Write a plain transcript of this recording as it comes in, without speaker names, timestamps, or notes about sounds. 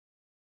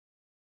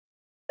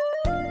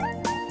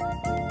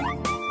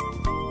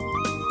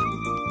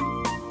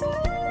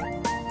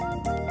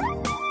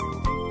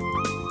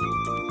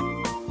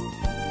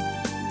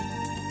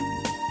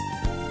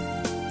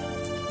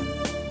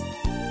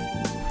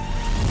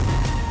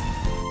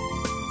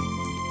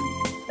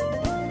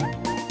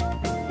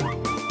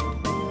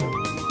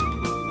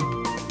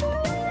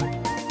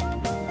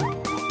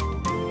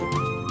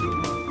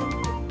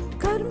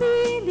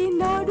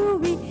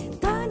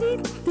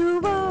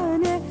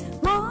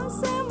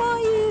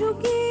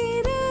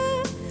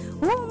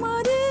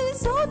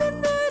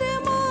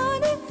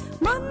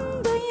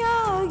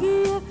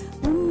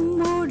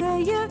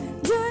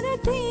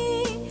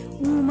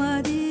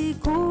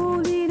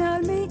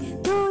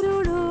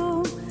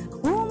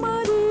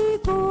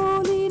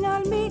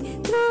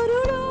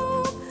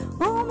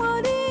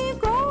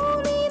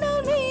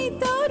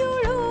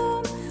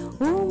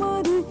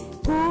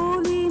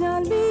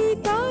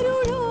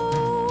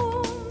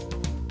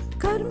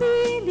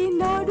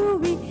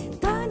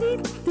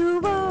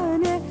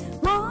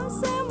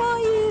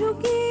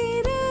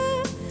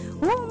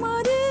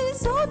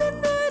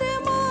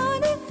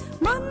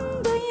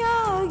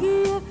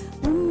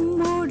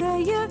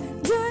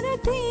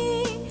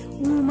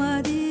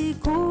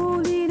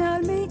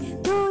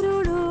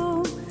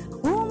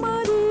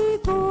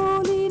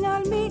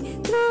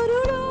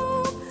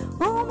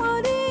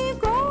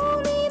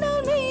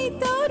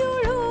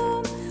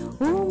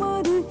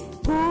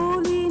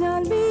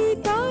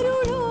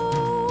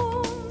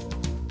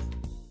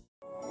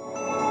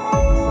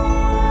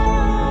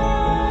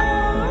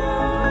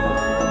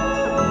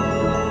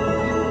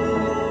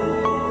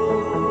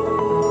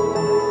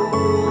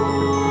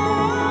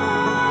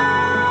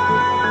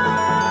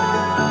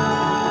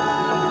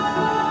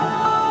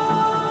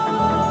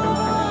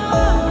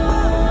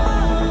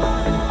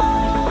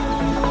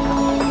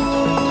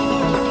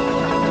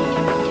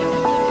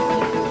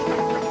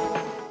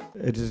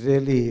It is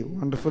really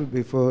wonderful.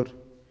 Before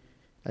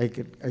I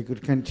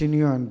could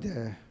continue on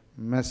the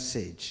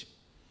message,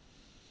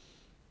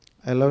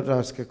 I love to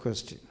ask a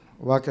question.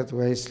 Walketh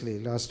wisely.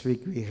 Last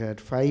week we had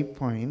 5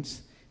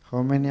 points.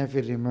 How many of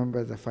you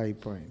remember the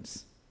 5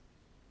 points?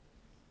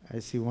 I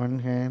see one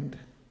hand.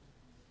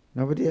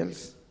 Nobody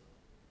else?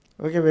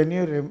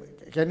 Okay,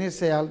 can you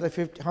say all the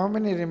 50? How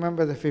many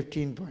remember the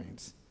 15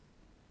 points?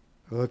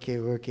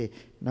 Okay.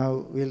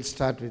 Now we'll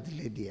start with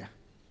Lydia.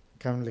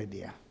 Come,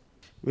 Lydia.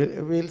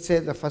 We'll say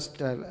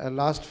the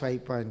last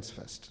 5 points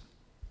first.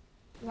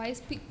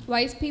 Wise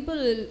people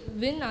will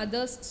win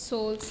others'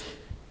 souls.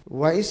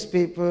 Wise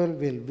people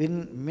will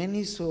win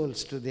many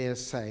souls to their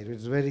side.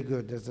 It's very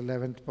good. That's the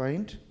 11th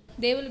point.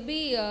 They will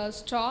be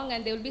strong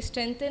and they will be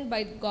strengthened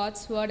by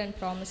God's word and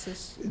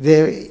promises.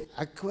 They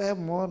acquire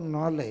more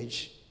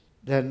knowledge.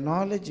 The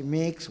knowledge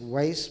makes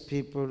wise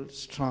people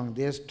strong.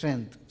 Their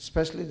strength,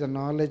 especially the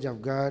knowledge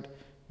of God,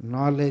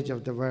 knowledge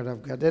of the word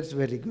of God. That's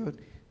very good.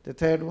 The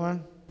third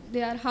one?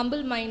 They are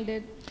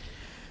humble-minded.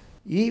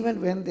 Even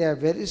when they are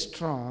very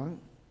strong,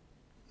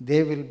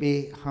 they will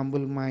be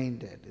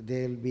humble-minded.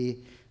 They will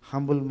be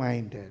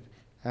humble-minded.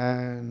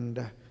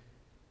 And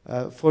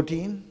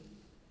 14?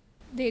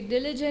 They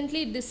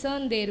diligently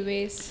discern their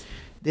ways.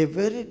 They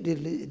very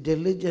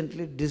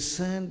diligently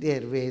discern their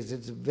ways.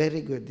 It's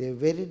very good. They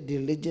very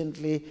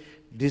diligently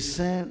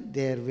discern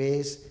their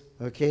ways.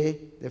 Okay?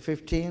 The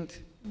 15th?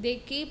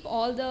 They keep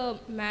all the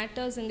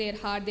matters in their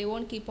heart. They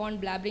won't keep on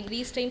blabbering.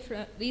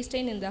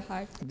 Restrain in the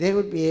heart. They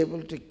would be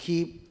able to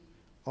keep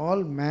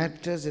all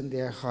matters in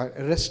their heart,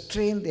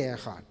 restrain their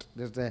heart.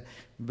 That's a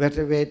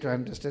better way to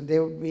understand. They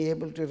would be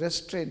able to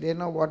restrain. They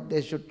know what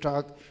they should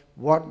talk,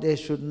 what they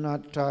should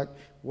not talk,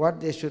 what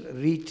they should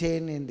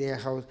retain in their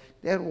house.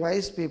 They are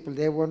wise people.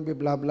 They won't be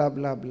blah, blah,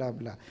 blah, blah,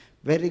 blah.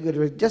 Very good.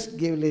 We'll just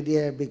give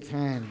Lydia a big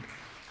hand.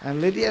 And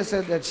Lydia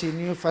said that she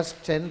knew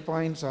first 10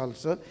 points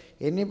also.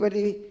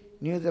 Anybody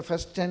knew the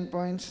first 10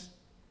 points?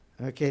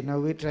 Okay, now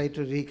we try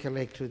to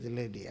recollect with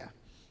Lydia.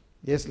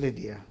 Yes,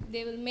 Lydia.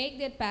 They will make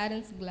their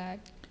parents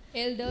glad.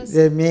 Elders.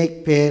 They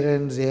make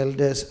parents,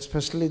 elders,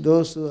 especially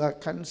those who are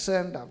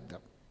concerned of them.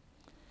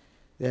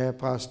 They are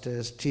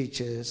pastors,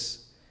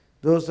 teachers,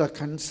 those who are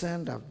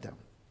concerned of them.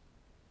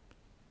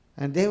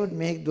 And they would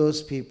make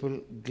those people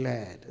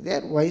glad. They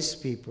are wise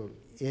people,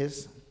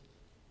 yes?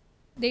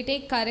 They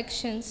take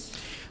corrections.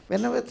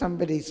 Whenever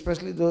somebody,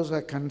 especially those who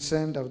are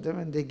concerned of them,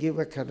 and they give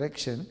a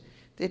correction,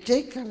 they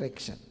take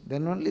correction.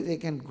 Then only they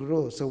can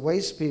grow. So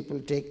wise people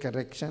take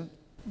correction.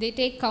 They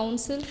take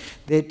counsel.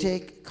 They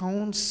take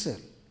counsel.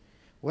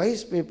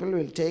 Wise people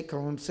will take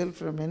counsel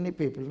from many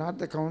people, not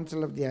the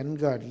counsel of the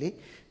ungodly.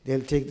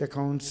 They'll take the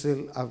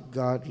counsel of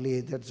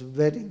godly. That's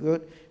very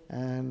good.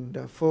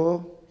 And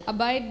 4.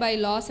 Abide by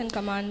laws and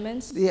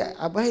commandments. They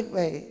abide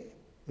by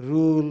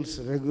rules,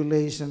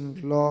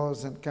 regulations,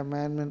 laws and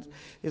commandments.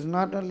 It's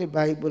not only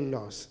Bible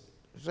laws.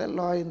 It's a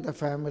law in the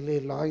family,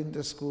 law in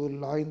the school,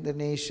 law in the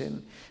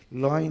nation,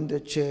 law in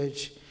the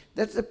church.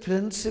 That's the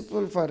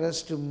principle for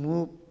us to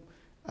move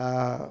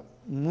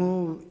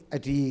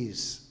at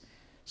ease.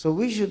 So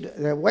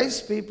the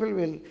wise people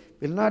will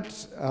not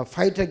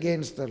fight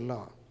against the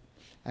law.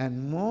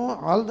 And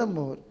all the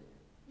more,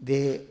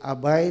 they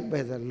abide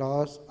by the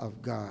laws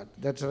of God.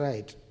 That's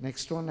right.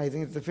 Next one, I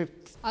think it's the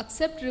 5th.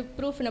 Accept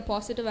reproof in a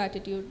positive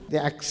attitude. They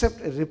accept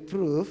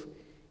reproof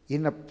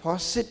in a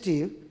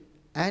positive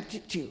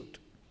attitude.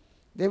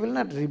 They will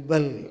not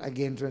rebel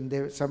against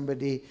when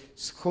somebody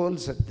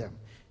scolds at them.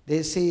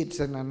 They say it's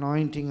an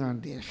anointing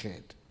on their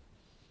head.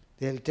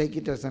 They'll take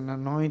it as an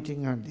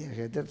anointing on their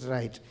head. That's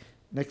right.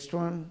 Next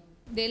one.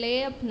 They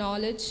lay up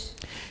knowledge.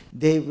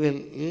 They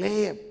will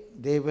lay up.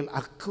 They will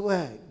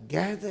acquire,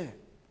 gather.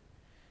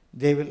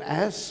 They will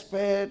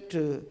aspire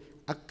to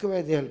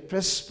acquire. They will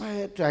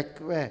perspire to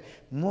acquire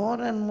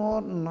more and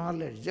more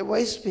knowledge. They're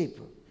wise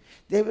people.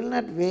 They will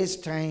not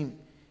waste time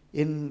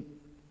in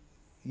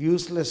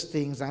useless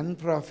things,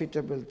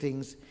 unprofitable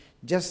things,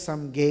 just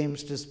some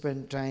games to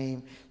spend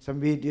time, some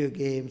video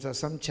games or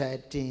some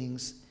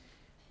chattings,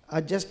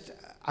 or just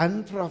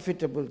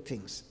unprofitable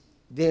things.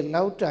 They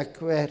love to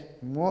acquire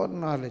more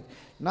knowledge,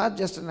 not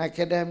just an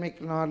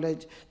academic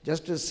knowledge,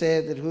 just to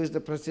say that who is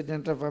the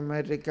President of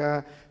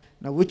America,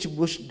 now which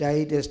Bush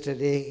died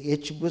yesterday,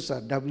 H. Bush or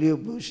W.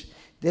 Bush.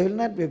 They will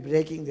not be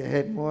breaking their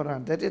head more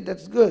on that.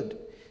 That's good.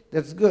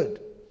 That's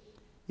good.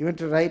 Even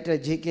to write a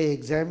GK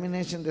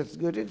examination, that's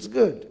good. It's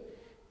good.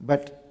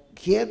 But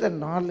here the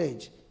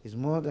knowledge is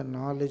more the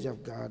knowledge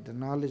of God, the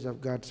knowledge of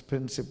God's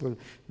principle,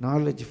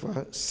 knowledge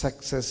for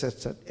success,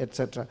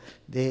 etc.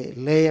 They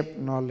lay up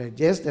knowledge.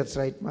 Yes, that's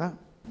right, Ma?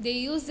 They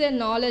use their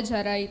knowledge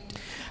aright.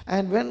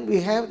 And when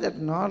we have that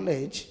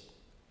knowledge,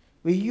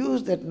 we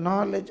use that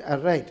knowledge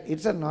aright.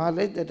 It's a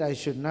knowledge that I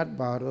should not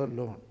borrow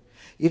loan.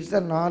 It's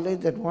the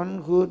knowledge that one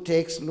who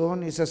takes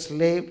loan is a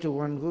slave to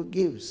one who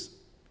gives.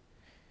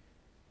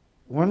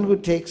 One who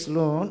takes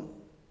loan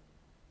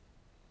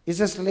is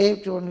a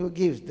slave to one who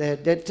gives. The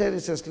debtor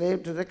is a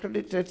slave to the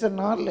creditor. It's a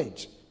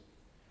knowledge.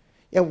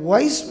 A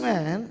wise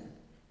man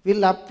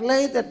will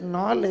apply that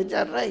knowledge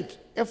aright.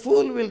 A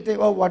fool will think,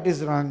 oh, what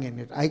is wrong in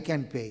it? I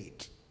can pay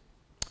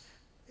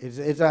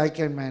it. I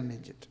can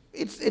manage it.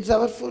 It's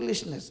our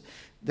foolishness.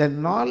 The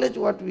knowledge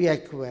what we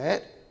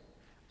acquire,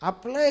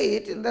 apply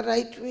it in the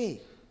right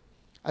way.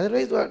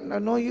 Otherwise,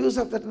 no use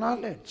of that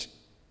knowledge.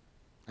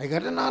 I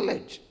got a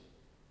knowledge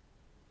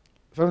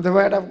from the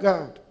Word of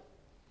God,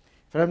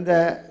 from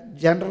the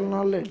general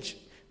knowledge.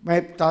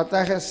 My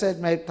tata has said,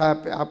 my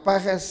appa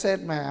has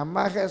said, my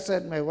amma has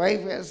said, my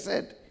wife has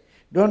said,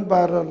 don't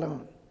borrow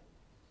loan.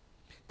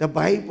 The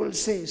Bible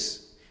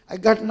says, I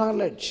got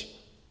knowledge.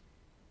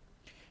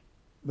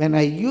 When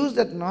I use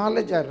that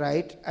knowledge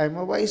aright, I am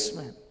a wise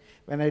man.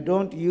 When I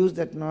don't use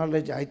that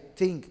knowledge, I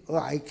think, oh,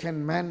 I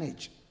can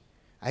manage.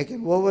 I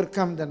can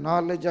overcome the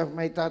knowledge of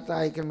my tata.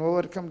 I can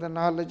overcome the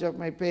knowledge of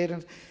my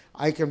parents.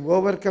 I can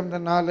overcome the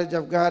knowledge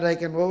of God. I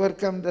can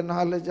overcome the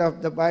knowledge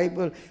of the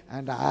Bible.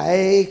 And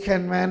I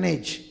can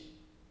manage.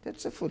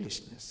 That's a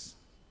foolishness.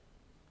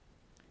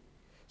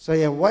 So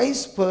a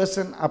wise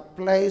person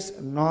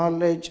applies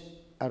knowledge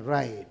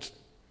aright.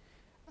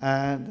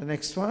 And the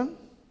next one.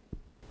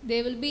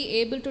 They will be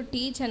able to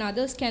teach and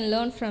others can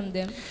learn from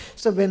them.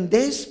 So when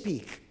they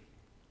speak,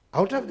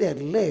 out of their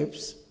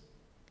lips,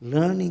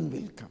 learning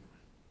will come.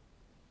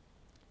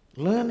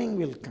 Learning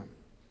will come.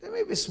 There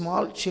may be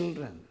small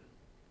children.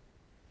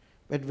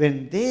 But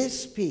when they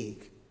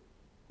speak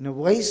in a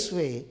wise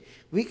way,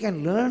 we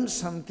can learn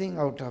something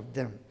out of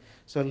them.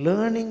 So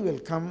learning will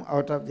come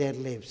out of their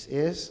lips.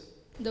 Yes?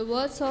 The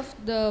words of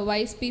the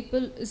wise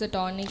people is a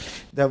tonic.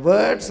 The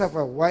words of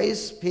a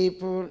wise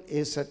people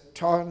is a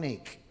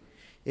tonic.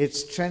 It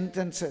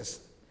strengthens us.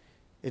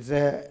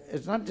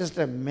 It's not just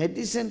a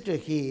medicine to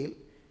heal,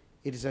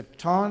 it is a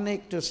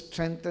tonic to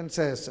strengthen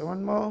us.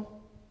 One more.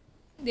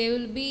 They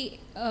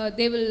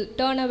will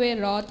turn away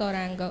wrath or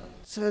anger.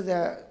 So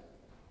the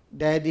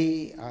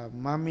daddy or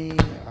mommy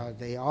or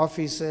the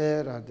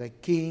officer or the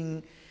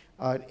king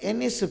or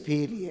any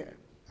superior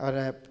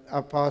or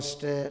a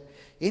pastor,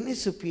 any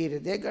superior,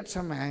 they got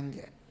some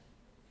anger.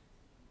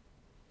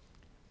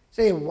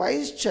 So a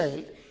wise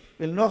child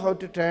will know how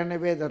to turn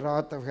away the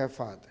wrath of her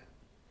father.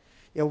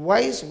 A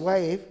wise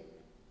wife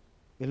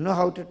will know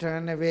how to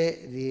turn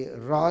away the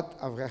wrath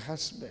of her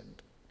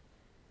husband,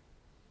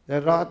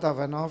 the wrath of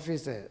an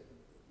officer,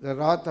 the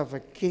wrath of a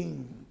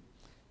king.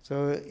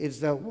 So it's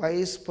the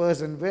wise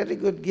person. Very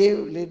good. Give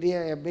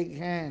Lydia a big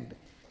hand.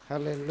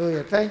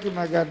 Hallelujah. Thank you,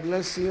 my God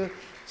bless you.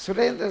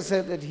 Surendra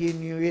said that he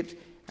knew it,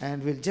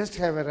 and we'll just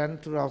have a run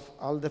through of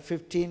all the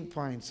 15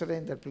 points.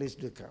 Surendra, please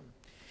do come.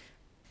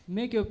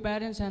 Make your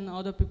parents and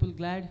other people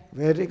glad.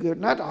 Very good.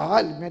 Not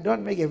all.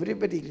 Don't make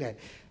everybody glad.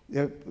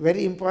 The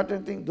very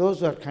important thing,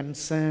 those who are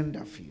concerned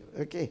of you.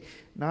 Okay?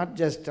 Not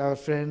just our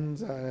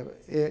friends,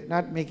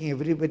 not making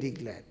everybody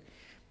glad.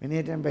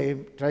 Many times by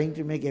trying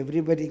to make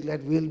everybody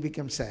glad, we will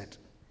become sad.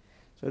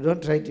 So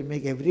don't try to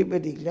make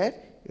everybody glad.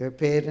 Your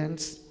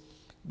parents,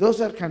 those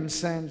who are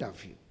concerned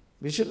of you.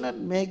 We should not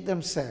make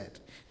them sad.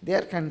 They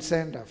are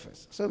concerned of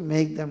us. So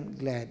make them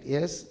glad.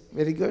 Yes?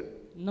 Very good.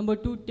 Number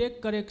 2,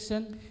 take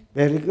correction.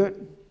 Very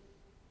good.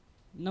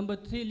 Number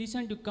 3,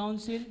 listen to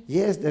counsel.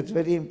 Yes, that's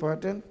very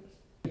important.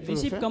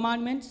 Receive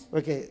commandments.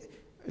 Okay.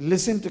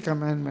 Listen to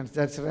commandments.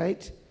 That's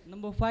right.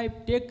 Number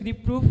 5, take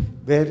reproof.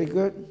 Very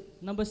good.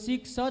 Number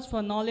 6, search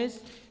for knowledge.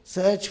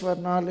 Search for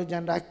knowledge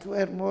and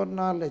acquire more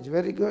knowledge.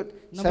 Very good.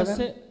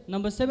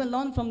 Number 7,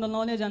 learn from the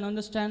knowledge and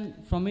understand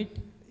from it.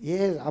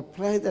 Yes,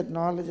 apply that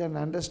knowledge and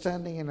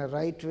understanding in a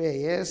right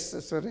way. Yes,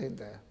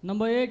 Surendra.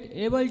 Number 8,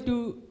 able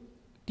to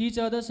teach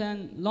others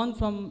and learn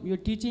from your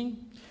teaching.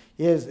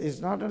 Yes, it's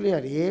not only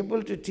are you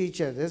able to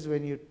teach others,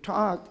 when you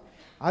talk,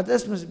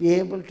 others must be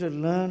able to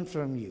learn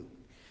from you.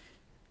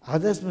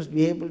 Others must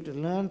be able to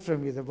learn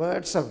from you. The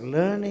words of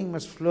learning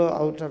must flow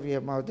out of your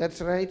mouth.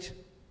 That's right.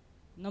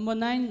 Number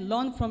 9,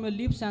 learn from your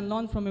lips and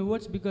learn from your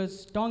words,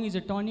 because tongue is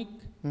a tonic.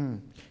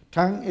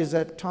 Tongue is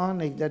a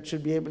tonic that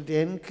should be able to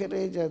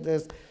encourage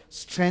others,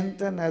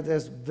 strengthen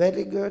others.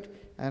 Very good.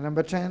 And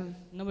number 10?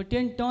 Number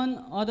 10,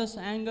 turn others'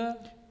 anger.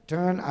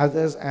 Turn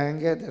others'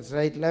 anger. That's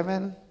right.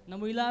 11?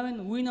 Number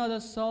 11, win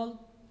others' soul.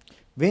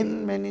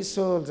 Win many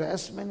souls,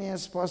 as many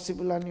as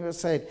possible on your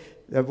side.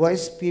 The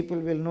wise people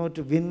will know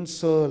to win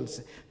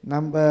souls.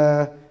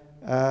 Number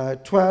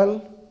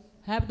 12.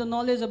 Have the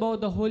knowledge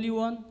about the Holy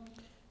One.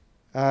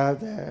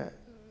 It's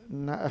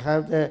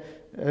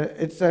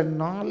the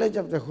knowledge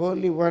of the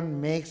Holy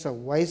One makes a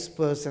wise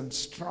person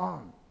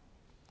strong.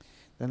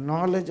 The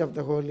knowledge of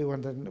the Holy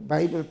One, the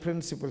Bible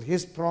principle,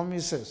 His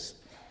promises.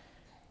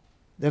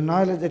 The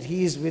knowledge that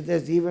He is with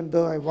us, even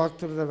though I walk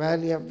through the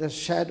valley of the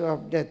shadow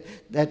of death.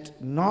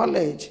 That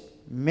knowledge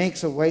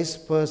makes a wise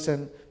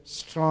person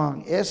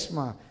strong. Yes,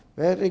 ma.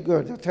 Very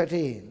good.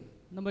 13.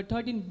 Number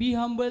 13, be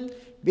humble.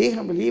 Be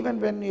humble. Even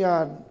when you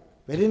are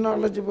very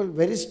knowledgeable,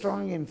 very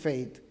strong in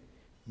faith,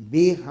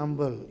 be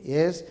humble.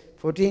 Yes.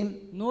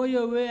 14. Know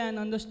your way and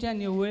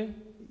understand your way.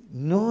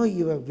 Know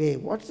your way.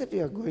 What's that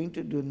you are going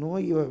to do? Know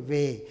your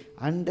way.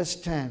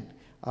 Understand.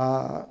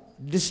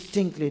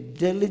 Distinctly,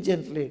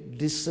 diligently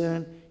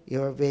discern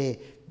your way.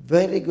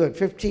 Very good.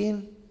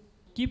 15.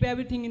 keep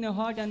everything in your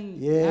heart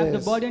and have the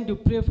Yes. burden to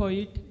pray for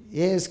it.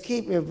 Yes,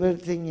 keep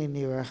everything in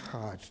your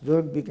heart.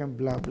 Don't become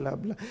blah, blah,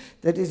 blah.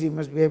 That is, you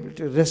must be able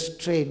to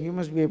restrain. You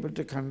must be able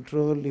to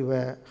control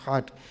your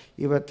heart,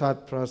 your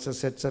thought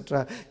process,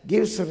 etc.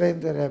 Give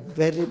surrender a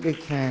very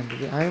big hand.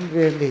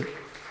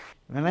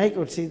 When I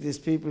could see these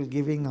people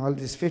giving all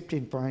these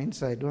 15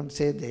 points, I don't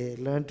say they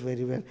learnt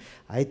very well.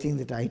 I think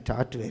that I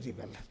taught very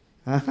well.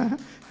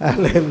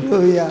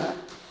 Hallelujah.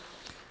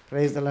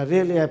 Praise the Lord.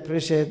 Really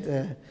appreciate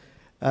the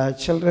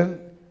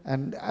children.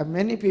 And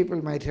many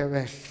people might have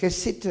a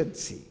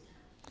hesitancy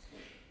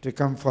to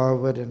come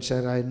forward and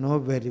share, I know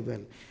very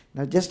well.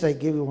 Now just I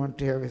want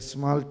to have a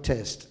small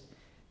test.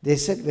 They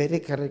said very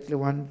correctly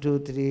 1, 2,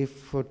 3,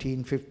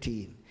 14,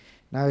 15.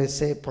 Now I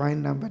say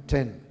point number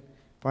 10,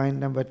 point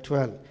number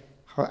 12.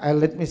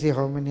 Let me see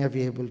how many of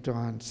you are able to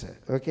answer.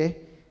 Okay?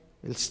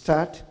 We'll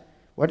start.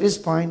 What is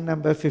point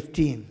number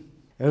 15?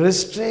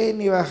 Restrain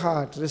your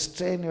heart.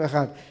 Restrain your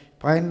heart.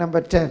 Point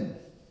number 10.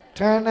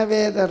 Turn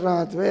away the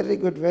wrath. Very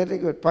good, very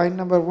good. Point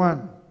number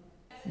 1.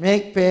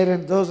 Make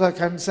parents, those who are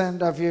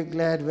concerned of you,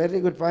 glad. Very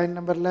good. Point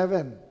number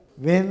 11.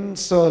 Win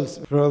souls.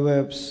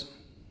 Proverbs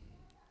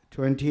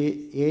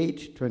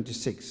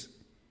 28:26.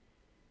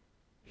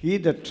 He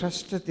that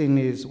trusteth in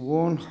his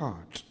own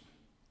heart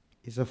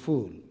is a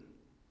fool,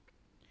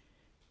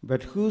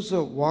 but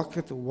whoso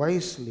walketh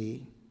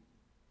wisely,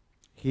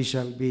 he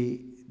shall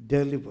be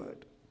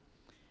delivered.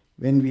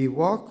 When we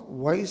walk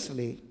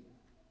wisely,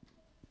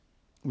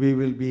 we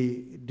will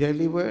be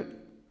delivered,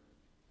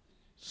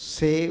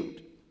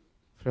 saved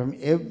from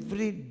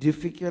every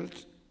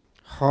difficult,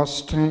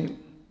 hostile,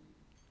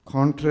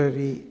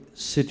 contrary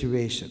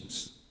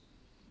situations.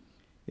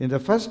 In the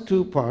first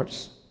 2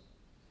 parts,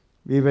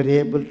 we were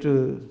able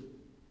to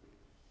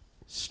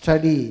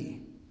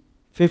study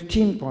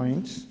 15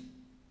 points.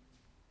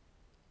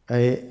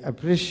 I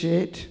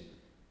appreciate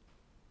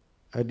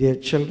dear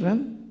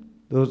children,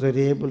 those are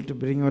able to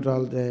bring out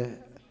all the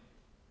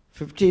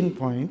 15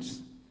 points.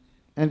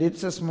 And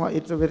it's a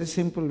very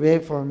simple way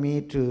for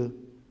me to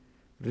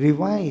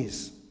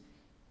revise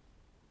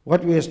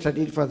what we have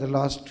studied for the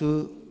last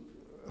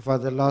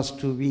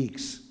 2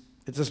 weeks.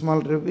 It's a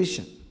small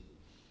revision.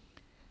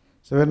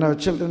 So when our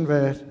children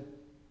were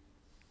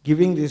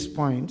giving these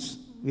points,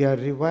 we are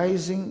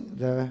revising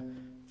the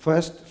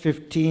first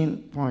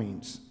 15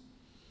 points.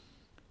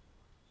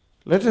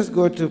 Let us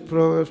go to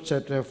Proverbs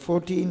chapter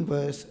 14,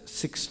 verse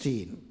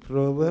 16.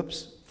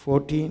 Proverbs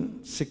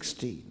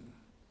 14:16.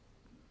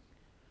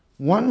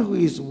 One who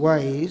is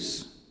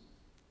wise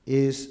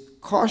is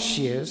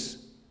cautious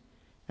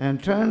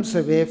and turns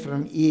away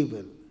from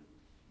evil,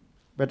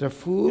 but a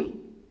fool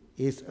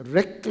is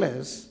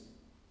reckless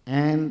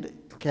and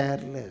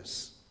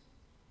careless.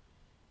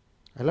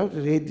 I love to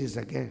read this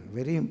again,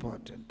 very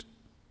important.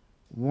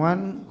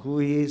 One who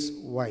is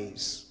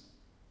wise.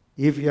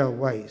 If you are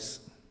wise,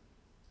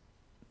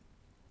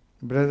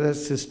 brother,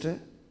 sister,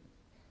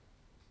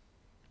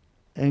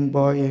 young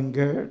boy, young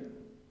girl,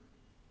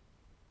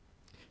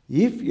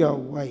 if you are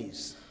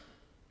wise,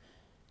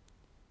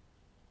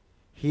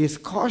 he is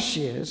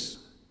cautious,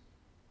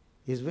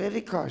 he is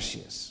very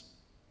cautious.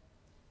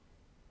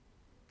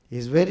 He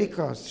is very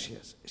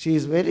cautious. She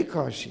is very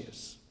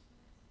cautious.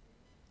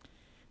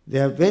 They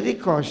are very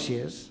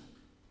cautious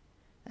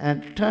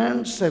and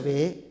turns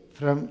away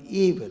from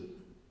evil.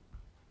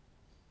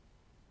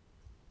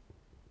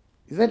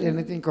 Is that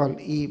anything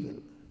called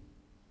evil?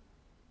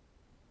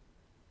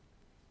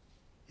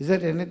 Is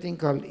that anything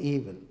called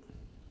evil?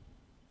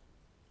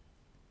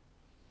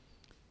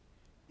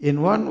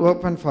 In one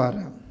open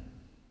forum,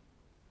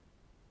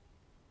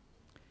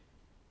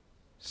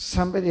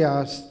 somebody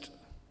asked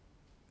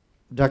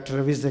Dr.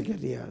 Ravi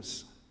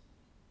Zacharias,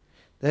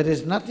 there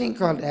is nothing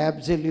called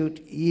absolute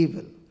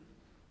evil.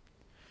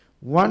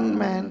 One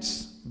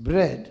man's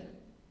bread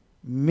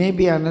may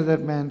be another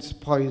man's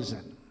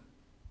poison.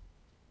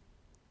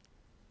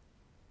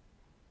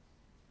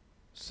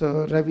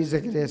 So Ravi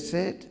Zacharias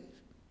said,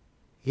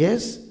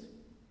 yes,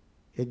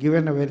 you're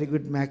given a very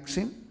good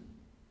maxim.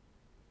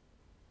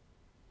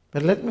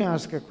 But let me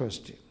ask a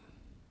question.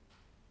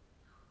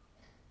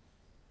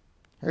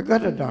 I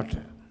got a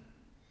daughter.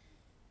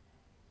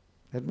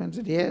 That man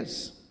said,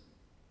 yes.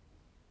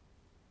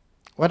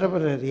 What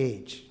about her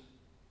age?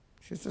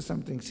 She said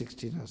something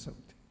 16 or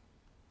something.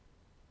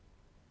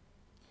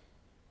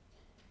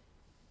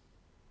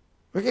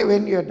 Okay,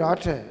 when your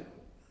daughter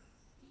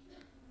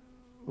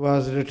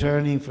was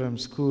returning from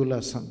school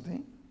or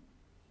something,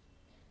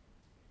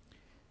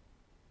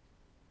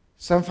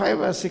 some 5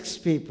 or 6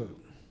 people,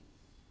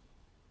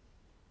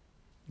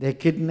 they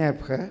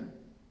kidnap her,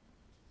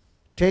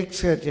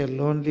 takes her to a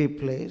lonely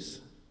place,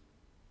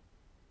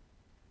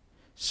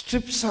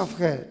 strips off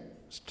her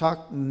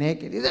stark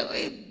naked. He said,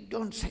 wait,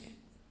 don't say.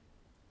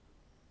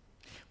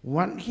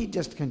 He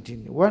just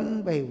continued,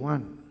 one by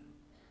one.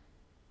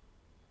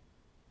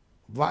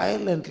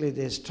 Violently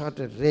they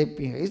started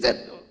raping her. He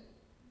said,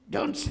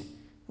 don't say.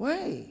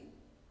 Why?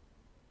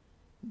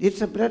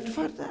 It's a bread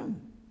for them.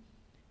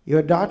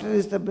 Your daughter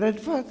is the bread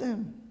for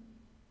them.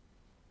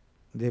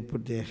 They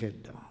put their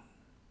head down.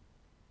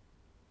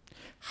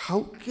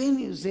 How can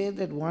you say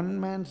that one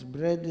man's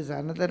bread is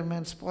another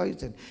man's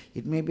poison?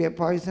 It may be a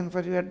poison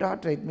for your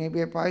daughter. It may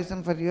be a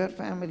poison for your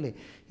family.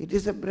 It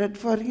is a bread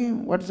for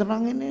him. What's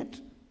wrong in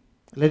it?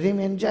 Let him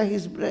enjoy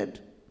his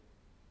bread.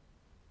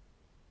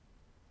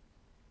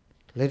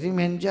 Let him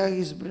enjoy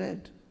his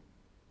bread.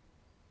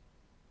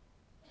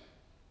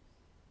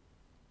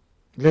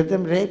 Let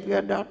them rape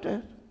your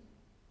daughter.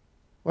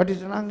 What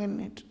is wrong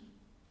in it?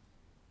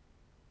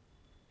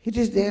 It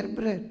is their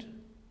bread.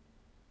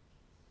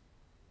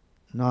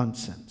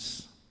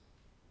 Nonsense.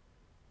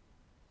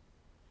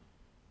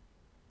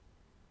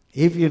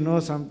 If you know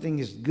something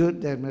is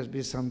good, there must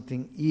be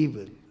something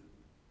evil.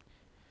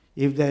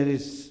 If there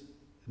is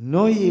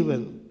no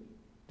evil,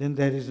 then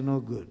there is no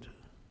good.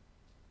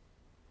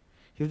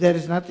 If there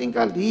is nothing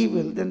called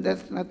evil, then there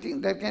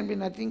can be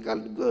nothing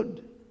called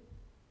good.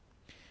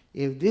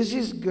 If this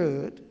is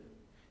good,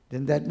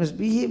 then that must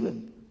be evil.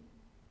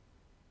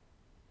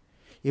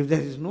 If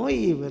there is no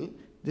evil,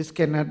 this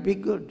cannot be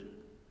good.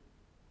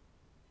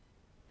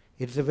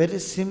 It's a very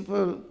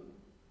simple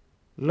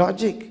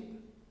logic.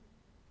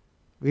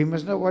 We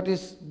must know what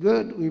is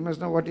good, we must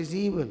know what is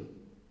evil.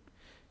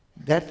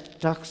 That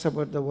talks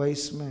about the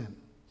wise man.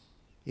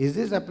 Is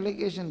this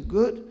application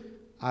good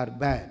or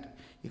bad?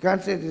 You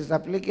can't say this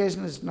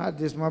application is not,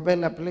 this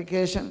mobile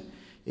application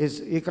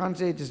is, you can't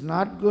say it is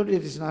not good,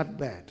 it is not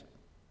bad.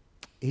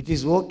 It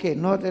is okay.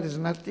 No, there is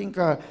nothing,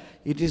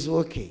 it is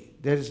okay.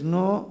 There is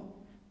no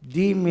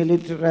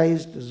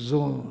demilitarized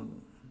zone.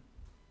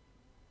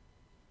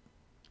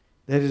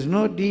 There is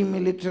no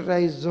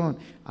demilitarized zone.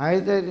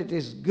 Either it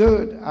is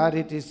good or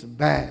it is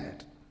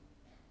bad.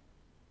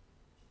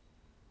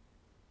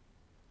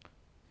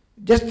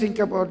 Just think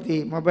about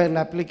the mobile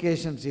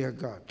applications you have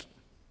got.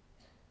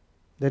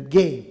 That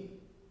game.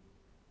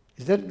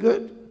 Is that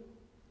good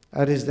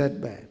or is that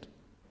bad?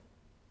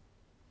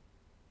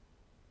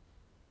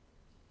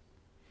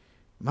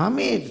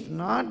 Mommy, it's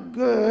not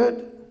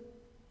good.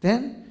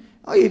 Then,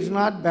 oh, it's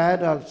not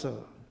bad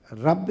also.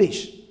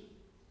 Rubbish.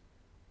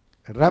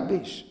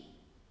 Rubbish.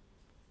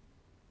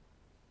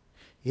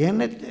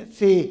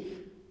 See,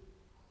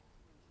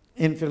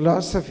 in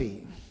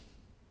philosophy,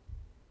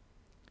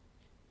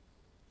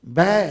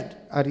 bad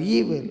or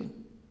evil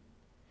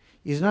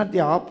is not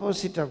the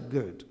opposite of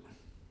good.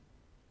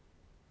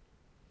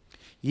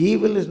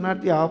 Evil is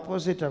not the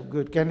opposite of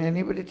good. Can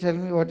anybody tell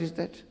me what is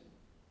that?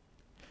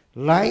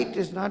 Light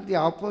is not the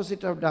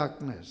opposite of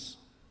darkness.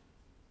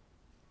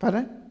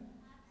 Pardon?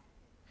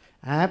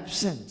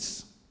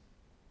 Absence.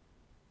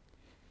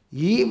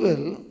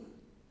 Evil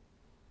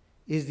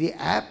is the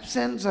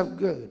absence of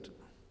good.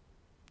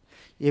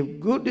 If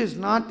good is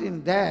not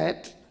in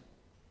that,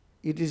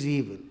 it is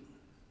evil.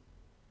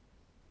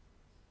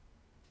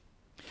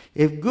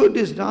 If good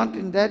is not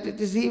in that, it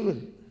is evil.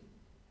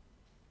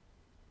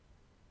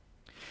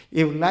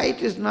 If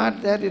light is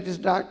not there, it is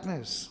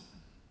darkness.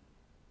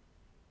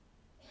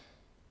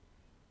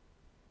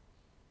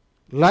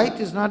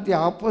 Light is not the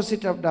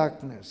opposite of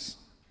darkness.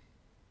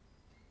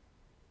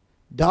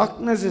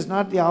 Darkness is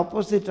not the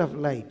opposite of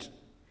light.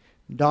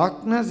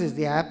 Darkness is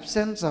the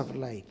absence of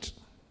light.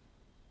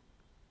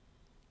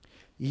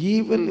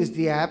 Evil is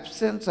the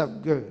absence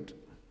of good.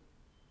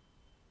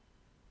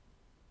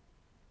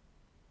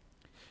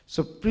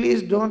 So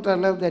please don't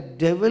allow the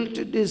devil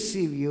to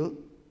deceive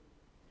you.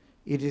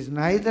 It is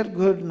neither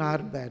good nor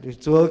bad.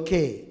 It's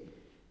okay.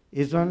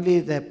 It's only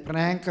the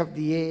prank of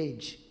the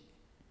age.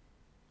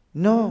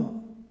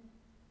 No.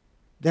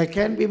 There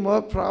can be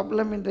more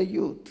problem in the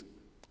youth.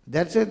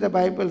 That's why the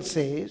Bible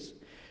says,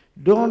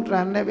 don't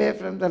run away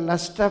from the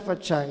lust of a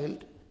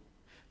child.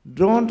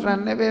 Don't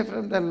run away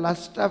from the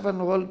lust of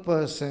an old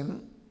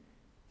person.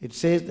 It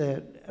says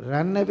that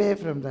run away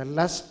from the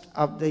lust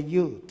of the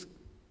youth.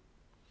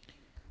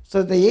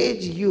 So the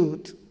age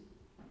youth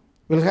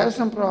will have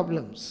some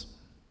problems.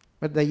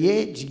 But the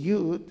age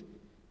youth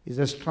is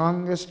the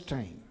strongest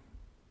time.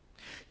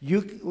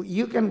 You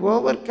can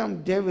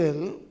overcome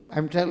devil.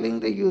 I'm telling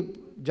the youth,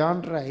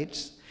 John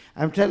writes,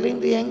 I'm telling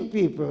the young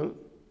people,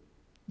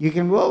 you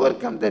can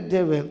overcome the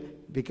devil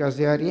because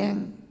you are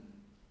young.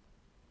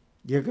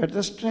 You got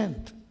the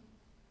strength.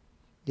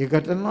 You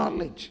got the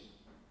knowledge.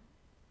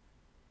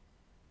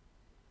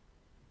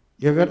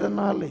 You got the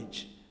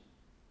knowledge.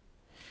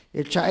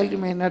 A child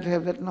may not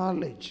have that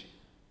knowledge.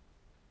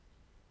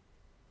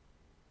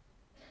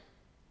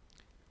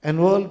 An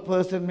old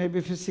person may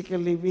be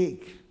physically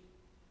weak,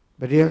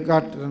 but you have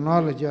got the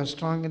knowledge. You are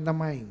strong in the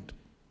mind.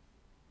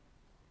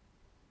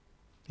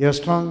 You are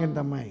strong in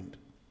the mind.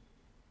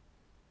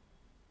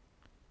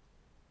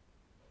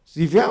 So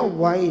if you are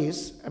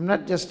wise, I'm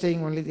not just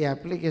saying only the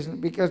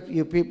application, because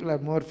you people are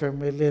more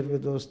familiar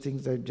with those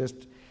things. I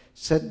just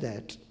said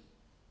that.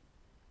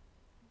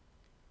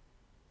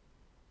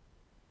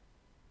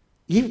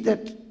 If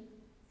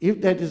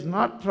that is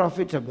not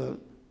profitable,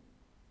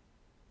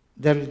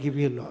 that will give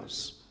you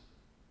loss.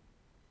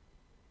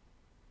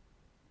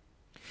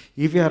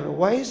 If you are a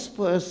wise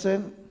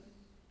person,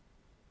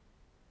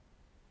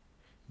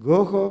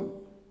 go home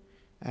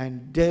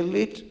and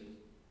delete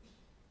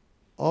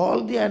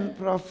all the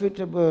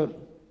unprofitable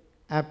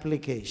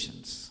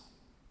applications.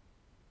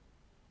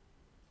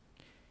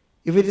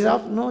 If it is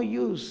of no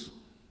use,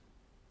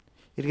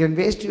 it can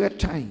waste your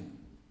time.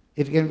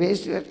 It can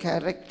waste your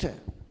character.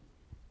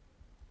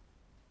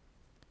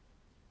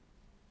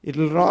 It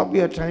will rob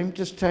your time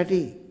to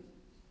study.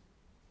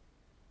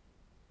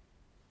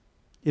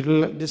 It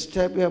will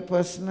disturb your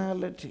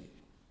personality.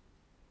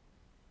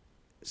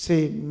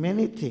 See,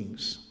 many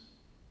things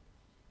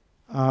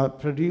are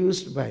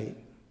produced by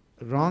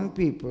wrong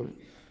people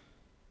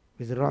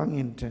with wrong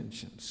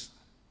intentions.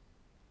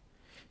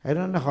 I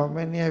don't know how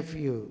many of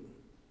you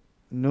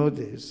know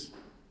this.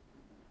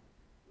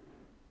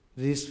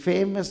 This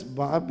famous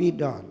Barbie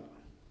doll,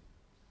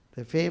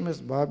 the famous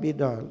Barbie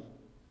doll,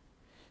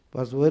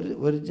 was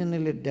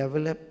originally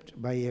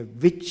developed by a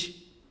witch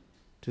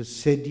to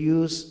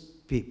seduce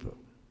people.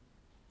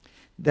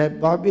 That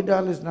Barbie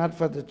doll is not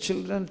for the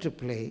children to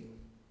play.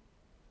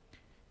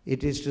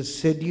 It is to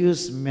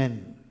seduce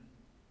men.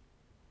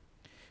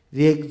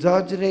 The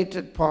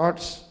exaggerated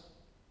parts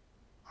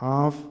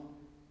of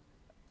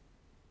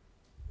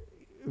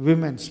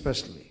women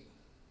especially.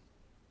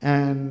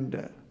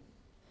 And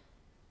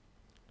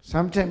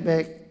long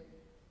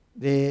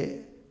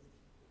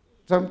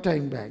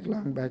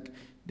back,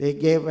 they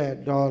gave a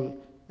doll,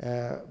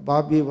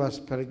 Barbie was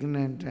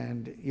pregnant,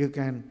 and you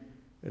can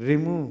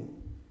remove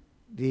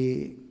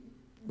the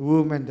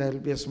womb and there will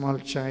be a small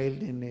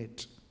child in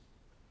it.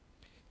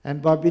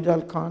 And Barbie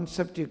doll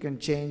concept, you can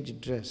change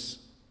dress.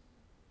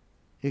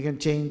 You can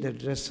change the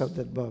dress of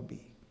that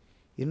Barbie.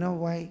 You know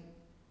why?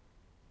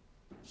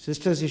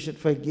 Sisters, you should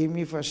forgive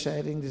me for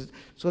sharing this,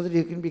 so that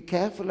you can be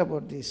careful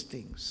about these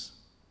things.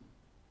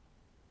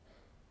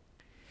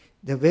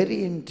 The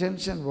very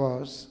intention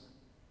was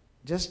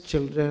just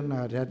children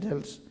or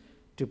adults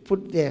to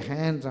put their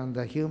hands on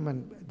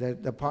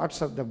the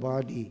parts of the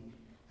body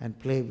and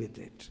play with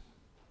it.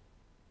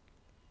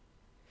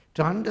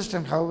 To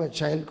understand how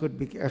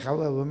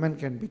how a woman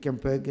can become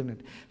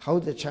pregnant, how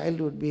the child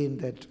would be in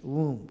that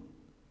womb.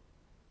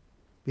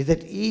 With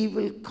that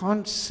evil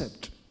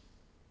concept,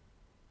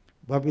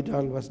 Barbie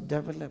doll was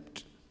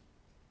developed.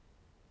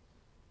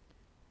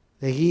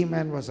 The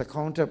He-Man was a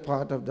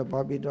counterpart of the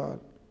Barbie doll.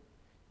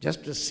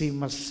 Just to see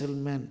muscle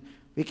men.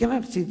 We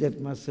cannot see that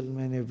muscle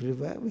man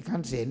everywhere. We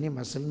can't see any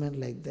muscle man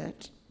like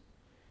that.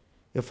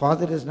 Your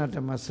father is not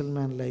a muscle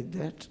man like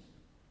that.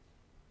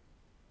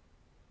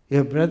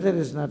 Your brother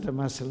is not a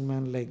muscle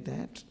man like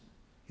that.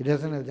 He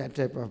doesn't have that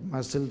type of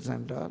muscles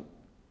and all.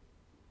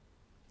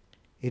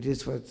 It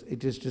is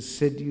to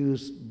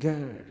seduce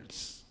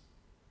girls.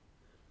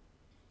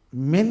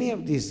 Many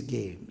of these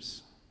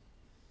games,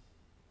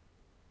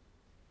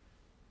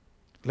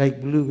 like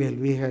Blue Whale,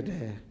 we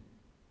had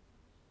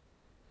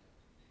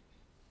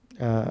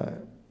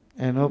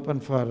an open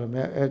forum,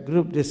 a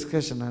group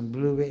discussion on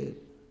Blue Whale.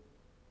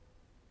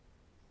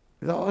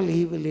 With all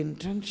evil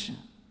intention.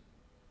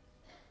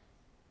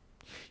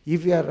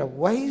 If you are a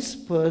wise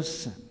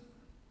person,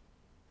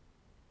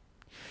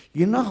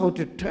 you know how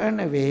to turn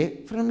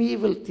away from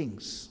evil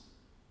things.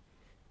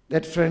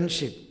 That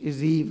friendship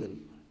is evil.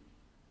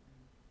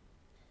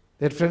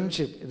 That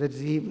friendship,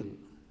 that's evil.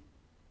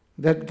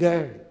 That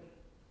girl.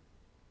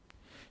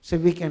 So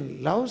we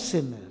can love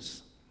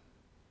sinners.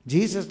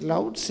 Jesus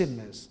loved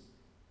sinners.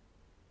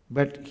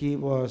 But he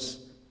was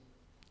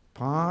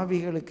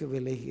பாவிகளுக்கு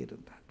விலகி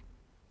இருந்தார்.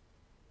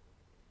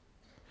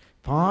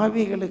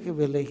 பாவிகளுக்கு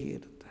விலகி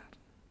இருந்தார்.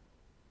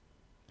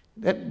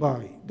 That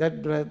boy,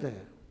 that brother,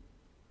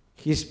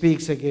 he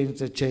speaks against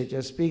the church,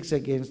 speaks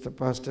against the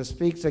pastor,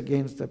 speaks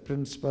against the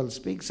principal,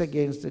 speaks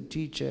against the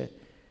teacher,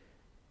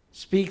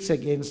 speaks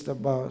against the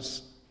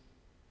boss.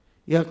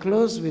 You are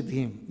close with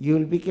him. You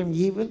will become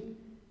evil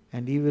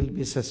and you will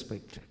be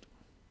suspected.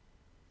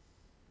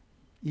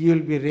 You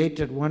will be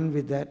rated one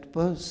with that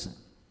person.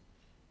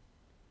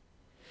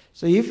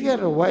 So if you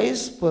are a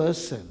wise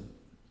person,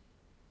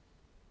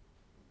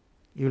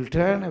 you will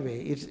turn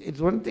away. It's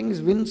one thing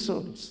is win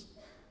souls.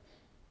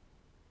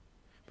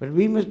 But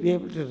we must be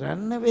able to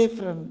run away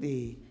from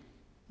the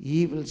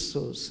evil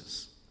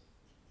sources.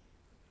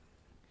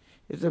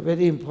 It's a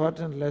very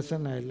important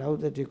lesson. I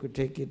love that you could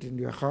take it in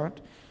your heart.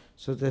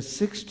 So the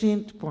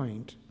 16th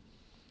point,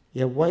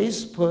 a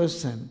wise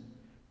person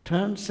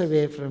turns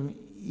away from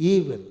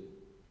evil,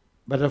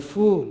 but a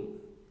fool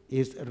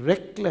is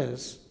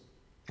reckless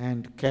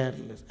and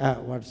careless.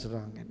 What's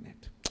wrong in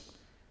it?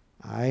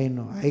 I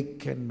know, I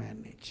can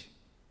manage.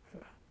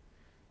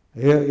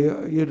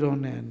 You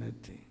don't know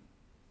anything.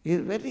 He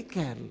is very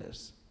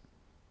careless.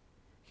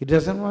 He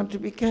doesn't want to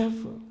be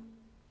careful.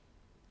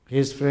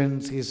 His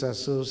friends, his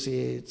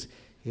associates,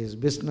 his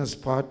business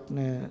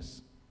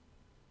partners.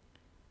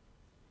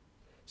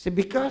 See,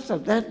 because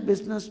of that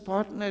business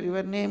partner,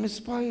 your name is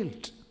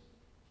spoiled.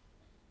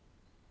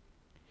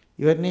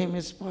 Your name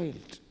is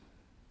spoiled.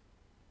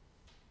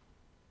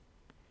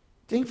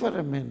 Think for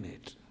a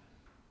minute.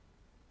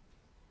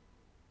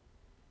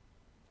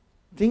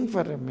 Think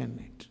for a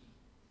minute.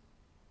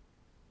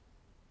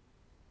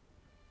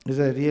 It's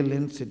a real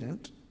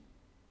incident.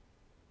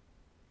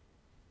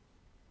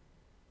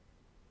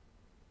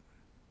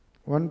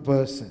 One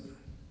person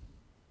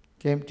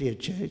came to your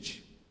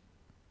church.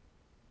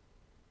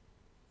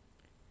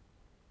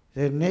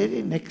 Then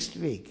nearly next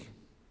week,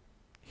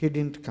 he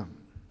didn't come.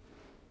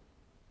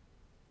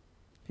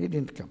 He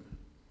didn't come.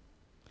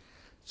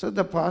 So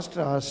the pastor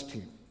asked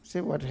him,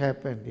 say, what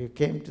happened? You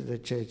came to the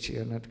church,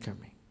 you're not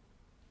coming.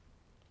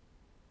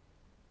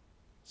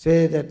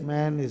 Say, that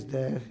man is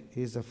there,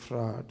 he's a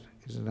fraud.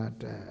 He's not,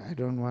 I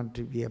don't want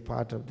to be a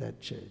part of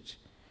that church.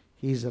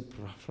 He's a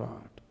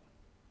fraud.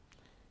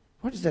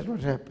 What is that? What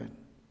happened?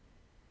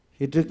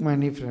 He took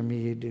money from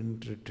me, he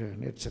didn't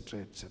return, etc.,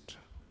 etc.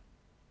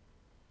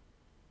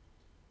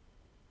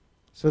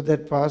 So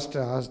that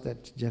pastor asked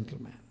that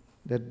gentleman,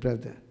 that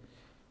brother,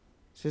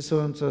 say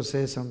so-and-so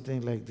say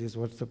something like this,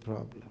 what's the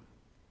problem?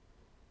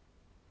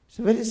 It's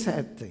a very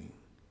sad thing.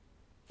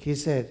 He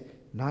said,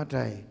 not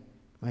I,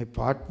 my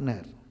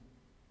partner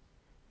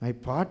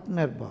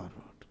borrowed.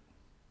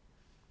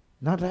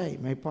 Not I,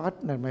 my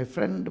partner, my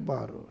friend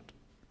borrowed.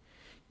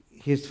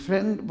 His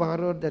friend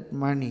borrowed that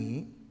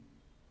money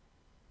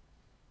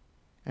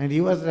and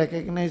he was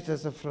recognized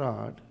as a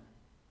fraud.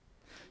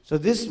 So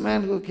this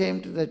man who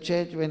came to the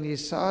church, when he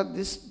saw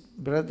this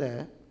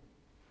brother,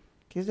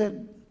 he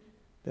said,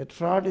 that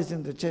fraud is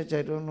in the church,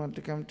 I don't want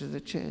to come to the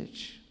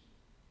church.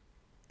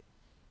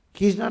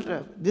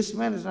 This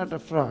man is not a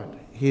fraud,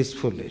 he is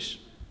foolish.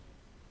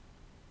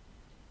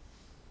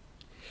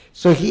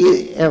 So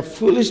a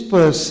foolish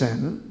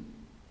person,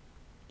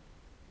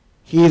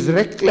 he is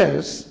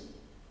reckless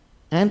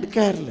and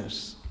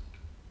careless.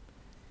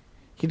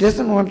 He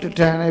doesn't want to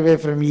turn away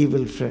from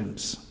evil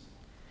friends.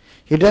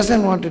 He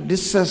doesn't want to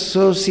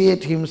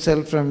disassociate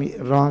himself from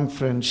wrong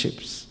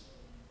friendships.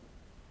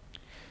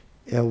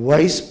 A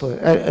wise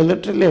person,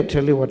 literally I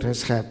tell you what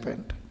has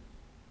happened.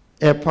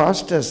 A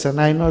pastor's son,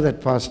 I know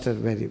that pastor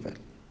very well.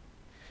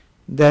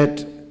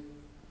 That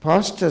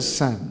pastor's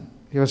son,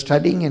 he was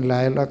studying in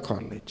Loyola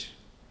College.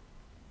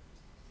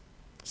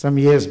 Some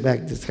years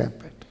back this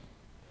happened.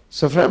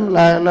 So from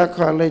Loyola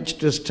College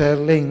to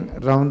Sterling,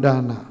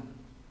 Roundana,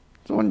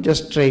 it's one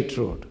just straight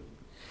road.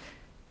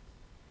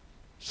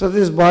 So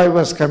this boy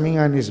was coming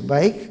on his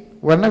bike.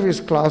 One of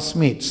his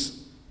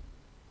classmates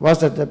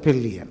was at the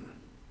pillion.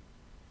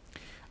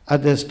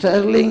 At the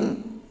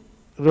Sterling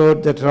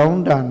Road, that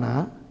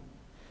Roundana,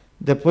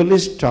 the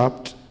police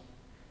stopped.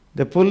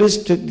 The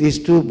police took these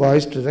two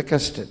boys to the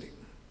custody.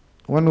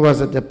 One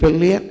was at the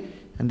pillion,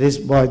 and this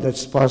boy,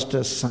 that's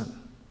pastor's son.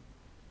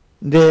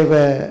 They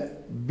were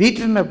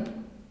beaten up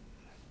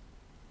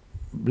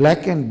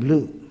black and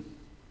blue.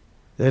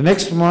 The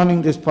next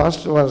morning, this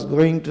pastor was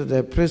going to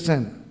the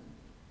prison.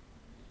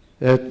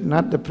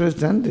 Not the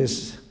prison,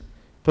 this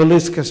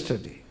police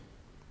custody,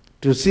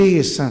 to see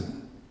his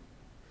son.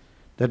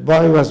 That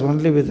boy was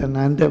only with an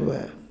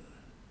underwear.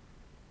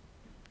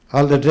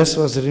 All the dress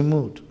was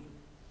removed.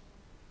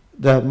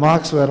 The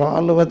marks were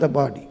all over the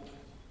body. He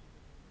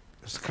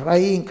was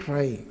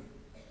crying.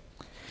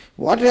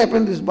 What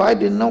happened? This boy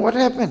didn't know what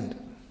happened.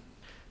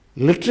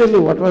 Literally,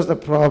 what was the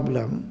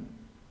problem?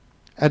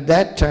 At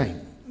that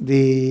time,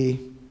 the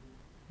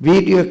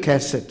video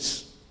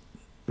cassettes,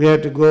 we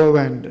had to go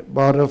and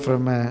borrow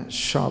from a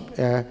shop,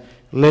 a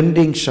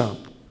lending shop.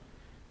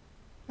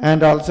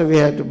 And also we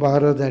had to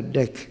borrow that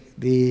deck,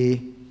 the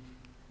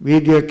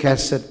video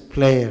cassette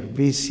player,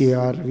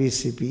 VCR,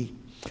 VCP.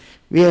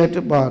 We had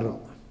to borrow,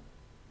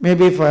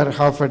 maybe for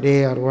half a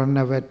day or 1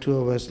 hour, 2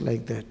 hours,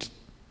 like that.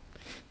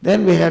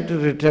 Then we had to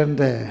return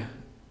the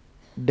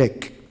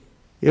deck.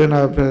 Even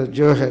our brother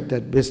Joe had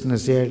that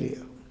business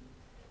earlier.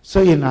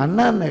 So in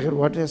Anna Nagar,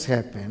 what has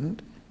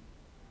happened?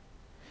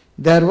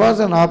 There was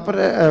an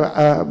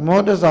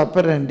modus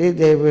operandi.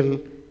 They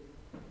will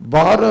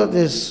borrow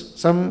this,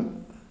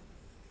 some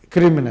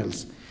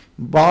criminals,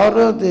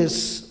 borrow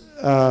this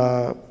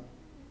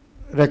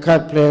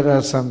record player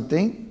or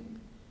something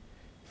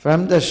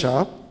from the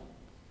shop,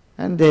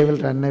 and they will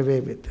run away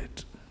with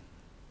it.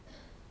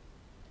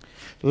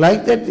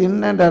 Like that,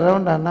 in and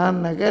around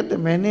Anand Nagar,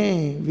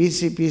 many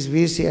VCPs,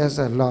 VCRs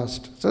are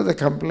lost. So the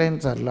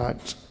complaints are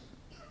large.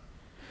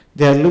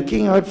 They are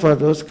looking out for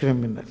those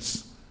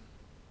criminals.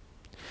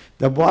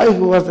 The boy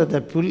who was at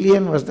the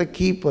pillion was the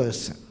key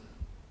person.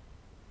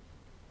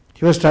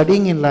 He was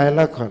studying in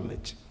Loyola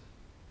College.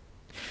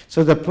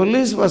 So the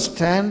police was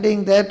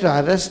standing there to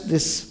arrest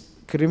this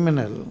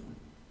criminal.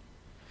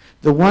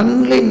 The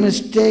only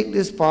mistake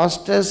this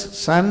pastor's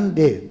son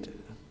did,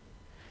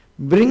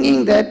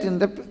 bringing that in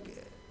the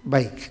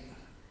bike.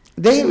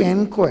 They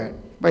inquired.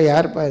 By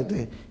yaar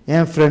paayade?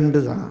 Yen friend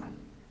da.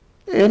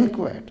 They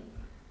inquired.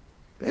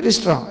 Very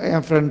strong.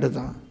 Yen friend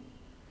da.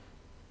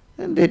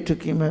 And they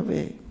took him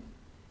away.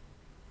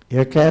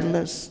 You're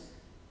careless.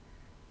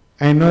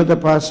 I know the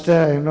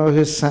pastor, I know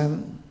his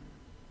son.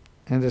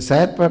 And the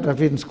sad part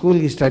of it, in school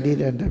he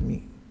studied under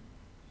me.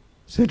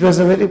 So it was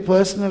a very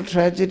personal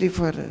tragedy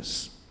for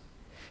us.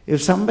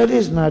 If somebody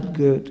is not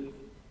good,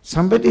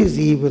 somebody is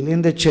evil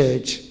in the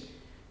church,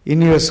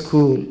 in your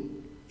school,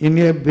 in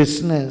your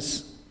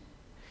business,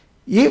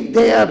 if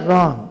they are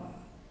wrong,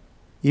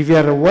 if you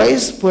are a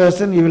wise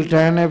person, you will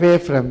turn away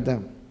from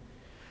them.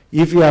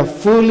 If you are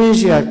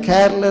foolish, you are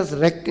careless,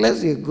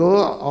 reckless, you go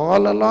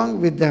all along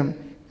with them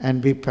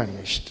and be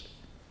punished.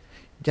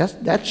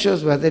 Just that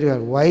shows whether you are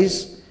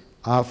wise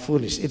or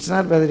foolish. It's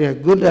not whether you are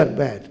good or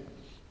bad.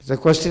 It's a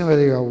question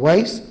whether you are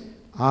wise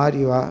or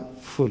you are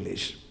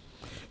foolish.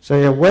 So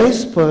a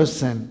wise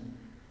person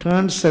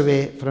turns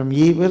away from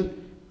evil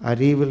or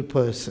evil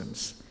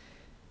persons.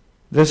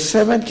 The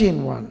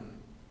 17th one,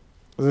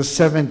 the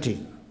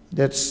 17,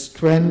 that's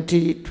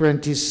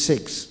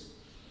 20:26.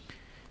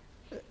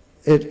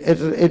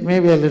 It may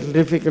be a little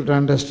difficult to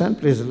understand,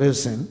 please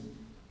listen.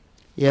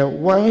 A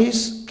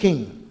wise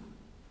king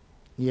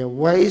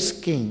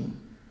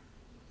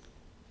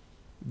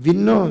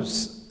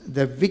winnows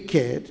the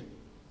wicked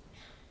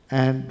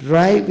and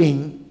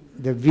driving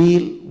the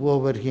wheel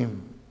over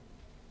him.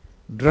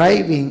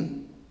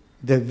 Driving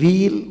the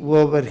wheel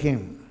over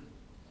him.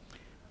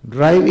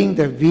 Driving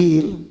the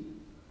wheel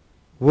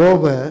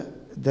over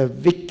the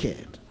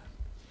wicked.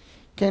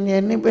 Can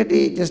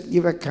anybody just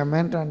give a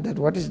comment on that?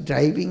 What is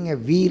driving a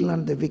wheel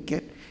on the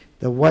wicked?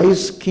 The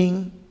wise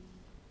king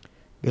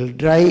will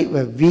drive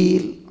a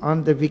wheel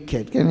on the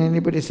wicked. Can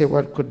anybody say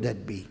what could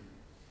that be?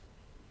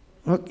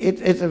 Okay,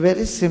 it's a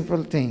very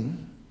simple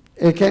thing.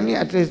 Can you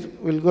at least,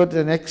 we'll go to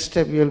the next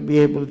step, you'll be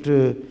able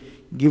to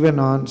give an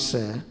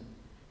answer.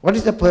 What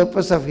is the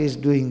purpose of his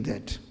doing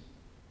that?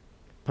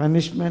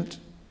 Punishment?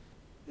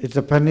 It's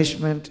a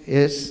punishment,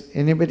 yes.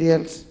 Anybody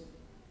else?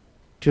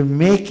 To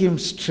make him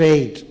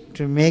straight.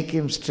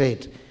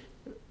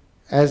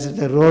 As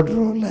the road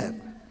roller.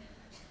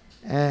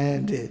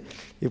 And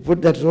you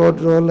put that road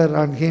roller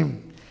on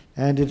him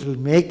and it will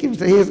make him,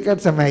 he's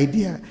got some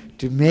idea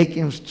to make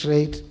him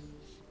straight.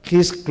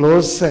 He's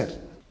closer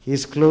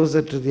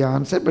to the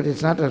answer, but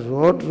it's not a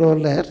road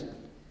roller.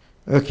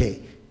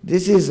 Okay,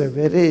 this is a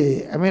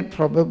very,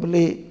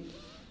 probably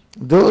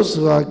those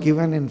who are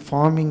given in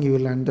farming, you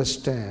will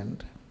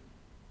understand,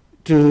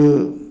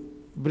 to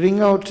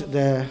bring out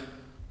the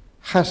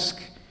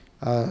husk,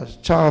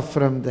 chaff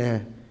from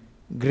the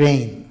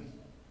grain.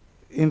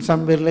 In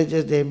some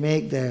villages they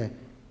make the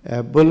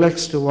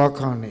bullocks to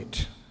walk on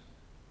it.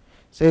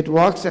 So it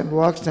walks and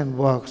walks and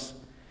walks.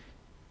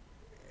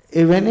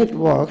 When it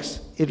walks,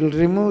 it will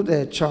remove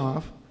the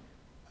chaff,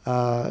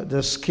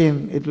 the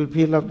skin, it will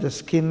peel off the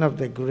skin of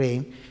the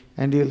grain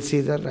and you will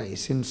see the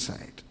rice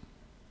inside.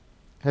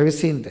 Have you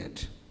seen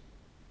that?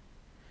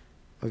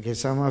 Okay,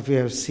 some of you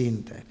have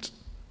seen that.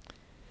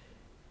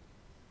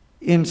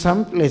 In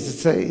some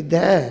places,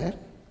 there,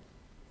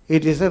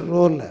 it is a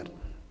roller.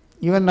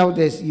 Even now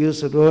they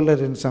use a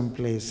roller in some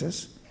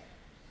places.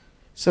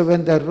 So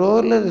when the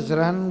roller is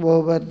run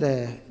over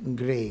the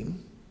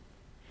grain,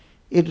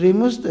 it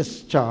removes the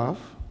chaff,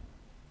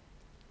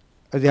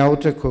 the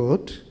outer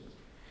coat,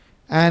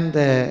 and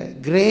the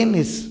grain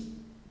is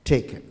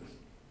taken.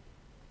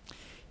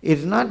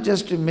 It's not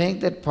just to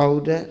make that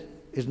powder,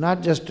 it's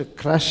not just to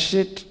crush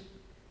it,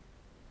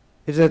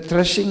 it's a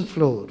threshing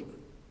floor.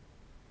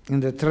 In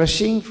the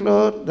threshing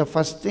floor, the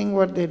first thing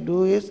what they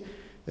do is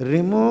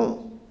remove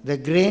the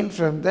grain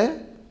from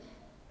the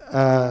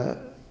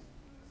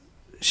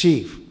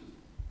sheaf.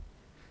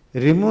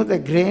 Remove the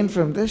grain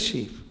from the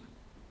sheaf.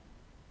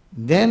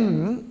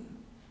 Then,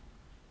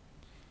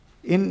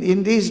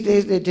 in these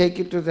days, they take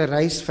it to the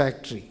rice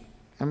factory.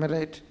 Am I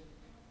right?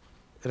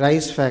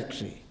 Rice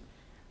factory.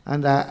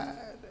 And the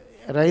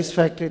rice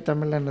factory,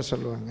 Tamil enna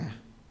solluvaanga?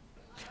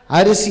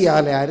 Arisi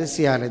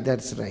ஆலை,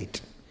 that's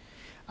right.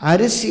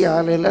 அரிசி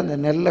ஆலையில் அந்த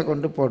நெல்லை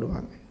கொண்டு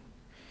போடுவாங்க.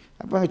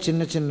 அப்போ அங்கே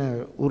சின்ன சின்ன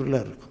உருளை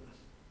இருக்கும்.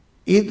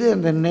 இது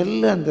அந்த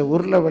நெல் அந்த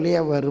உருளை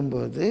வழியாக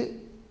வரும்போது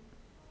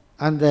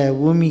அந்த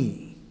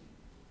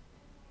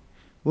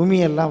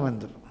உமியெல்லாம்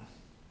வந்துடும்.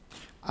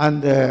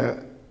 அந்த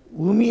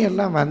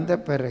உமியெல்லாம் வந்த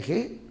பிறகு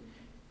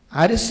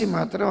அரிசி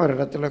மாத்திரம் ஒரு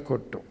இடத்துல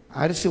கொட்டும்.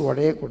 அரிசி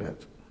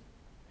உடையக்கூடாது.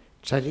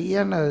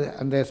 சரியான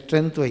அந்த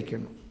ஸ்ட்ரென்த்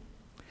வைக்கணும்.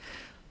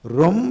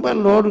 ரொம்ப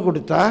லோடு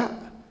கொடுத்தா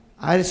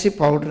அரிசி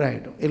பவுடர்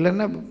ஆகிடும்,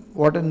 இல்லைன்னா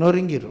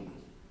நொறுங்கிடும்.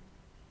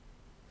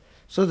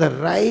 So the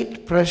right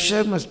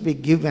pressure must be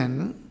given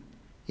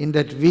in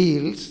that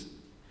wheels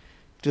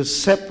to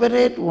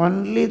separate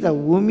only the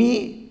umi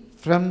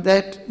from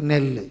that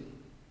nell,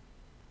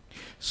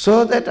 so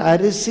that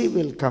arisi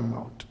will come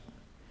out.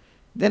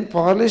 Then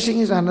polishing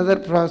is another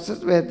process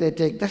where they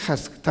take the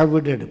husk,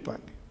 தவிடு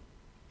எடுப்பாங்க.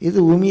 இது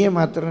உமியை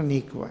மாத்திரம்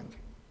நீக்குவாங்க.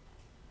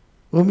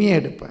 உமியை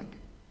எடுப்பாங்க.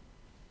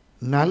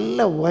 நல்ல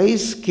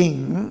wise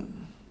king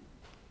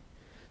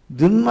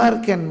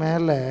துன்மார்க்கன்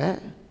மேலே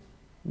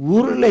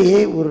உருளையே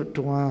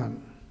உருட்டுவான்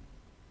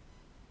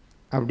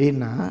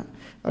அப்படின்னா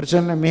அவர்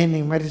சொன்ன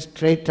மீனிங் மாதிரி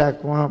ஸ்ட்ரைட்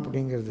ஆக்குவான்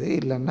அப்படிங்கிறது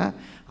இல்லைன்னா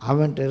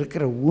அவன்கிட்ட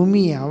இருக்கிற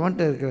உமியை,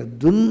 அவன்கிட்ட இருக்கிற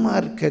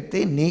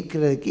துன்மார்க்கத்தை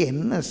நீக்கிறதுக்கு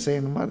என்ன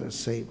செய்யணுமோ அதை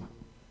செய்வான்.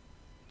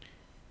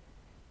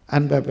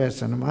 அன்பை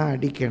பேசணுமா,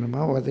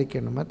 அடிக்கணுமா,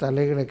 உதைக்கணுமா,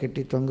 தலைகளை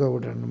கட்டி தொங்க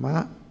விடணுமா,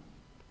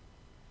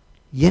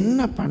 என்ன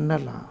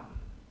பண்ணலாம்?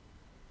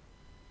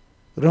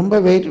 ரொம்ப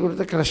வெயிட்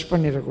கொடுத்து க்ரஷ்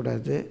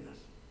பண்ணிடக்கூடாது.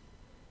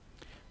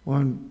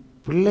 உன்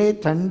பிள்ளையை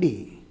தண்டி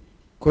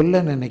கொல்ல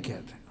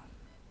நினைக்காது.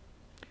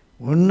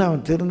 ஒன்று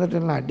அவன்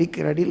திருந்தட்டெல்லாம்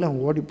அடிக்கிற அடியில்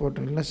அவன் ஓடி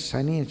போட்டோம், இல்லை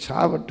சனியை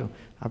சாவட்டும்,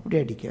 அப்படி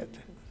அடிக்காது.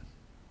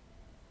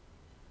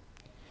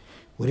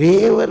 ஒரே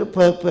ஒரு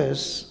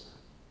பர்பஸ்,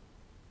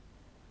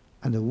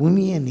 அந்த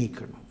உமியை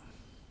நீக்கணும்.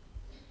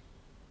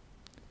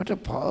 What a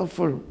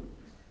powerful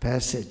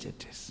passage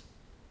it is.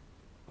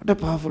 What a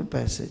powerful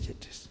passage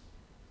it is.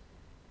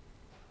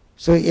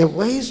 So a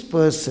wise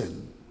person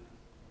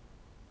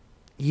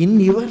in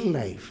your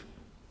life,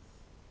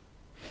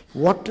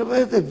 whatever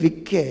the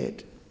wicked,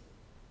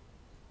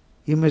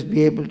 you must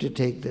be able to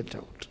take that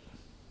out.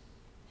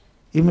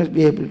 You must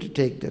be able to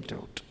take that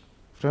out.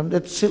 From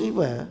that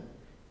silver,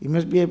 you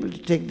must be able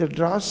to take the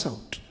dross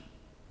out.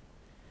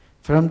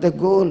 From the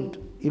gold,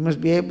 you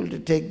must be able to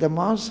take the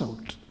moss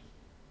out.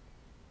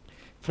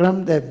 From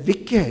the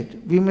wicked,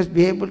 we must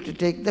be able to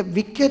take the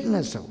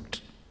wickedness out.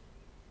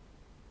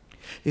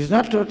 It's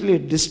not totally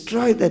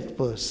destroy that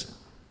person.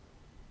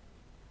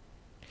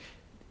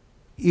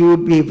 You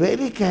would be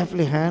very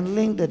carefully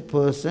handling that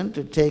person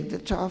to take the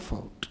chaff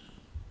out.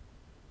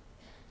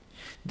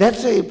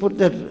 That's why you put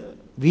the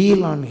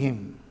wheel on him.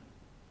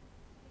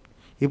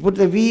 You put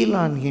the wheel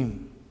on him.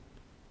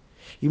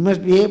 You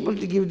must be able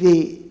to give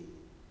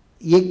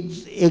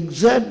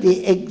exert the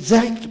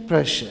exact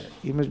pressure.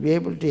 You must be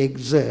able to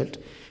exert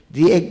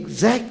the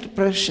exact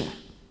pressure.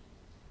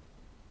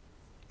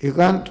 You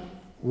can't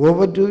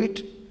overdo it.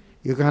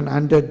 You can't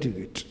underdo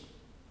it.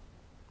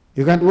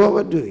 You can't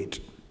overdo it.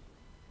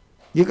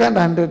 You can't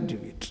underdo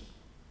it.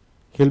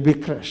 He'll be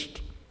crushed.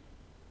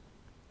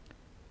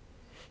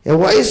 A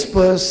wise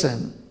person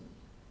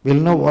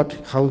will know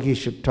how he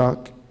should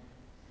talk.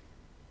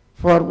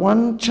 For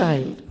one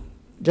child,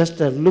 just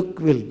a look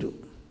will do.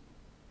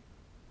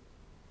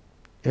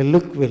 A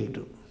look will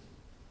do.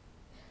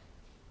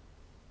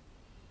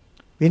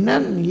 We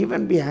not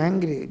even be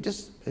angry,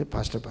 just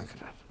pastor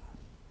pakrar.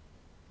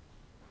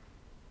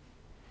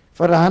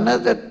 For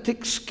another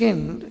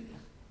thick-skinned,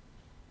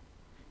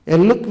 a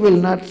look will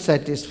not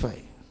satisfy.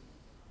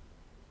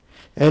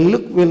 A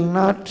look will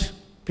not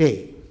pay.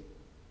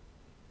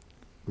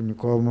 Be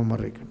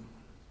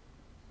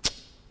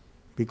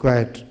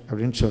quiet.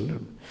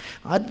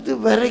 Adu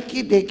varaiki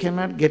they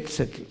cannot get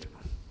settled.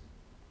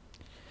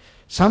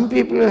 Some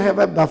people have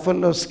a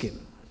buffalo skin.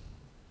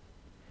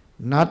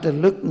 Not a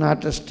look,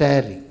 not a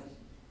staring.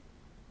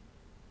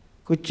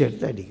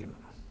 குச்செடுத்து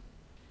அடிக்கணும்.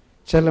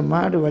 சில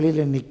மாடு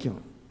வழியில்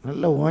நிற்கும்,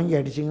 நல்லா ஓங்கி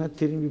அடிச்சிங்கன்னா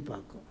திரும்பி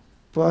பார்க்கும்,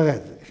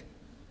 போகாது.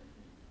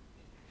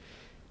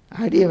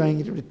 அடியை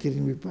வாங்கிட்டு இப்படி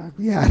திரும்பி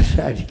பார்க்கும், யார்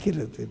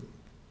அடிக்கிறது.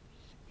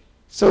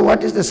 So what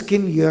is the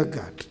skin you have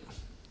got?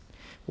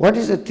 What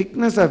is the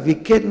thickness of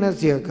wickedness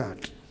you have got?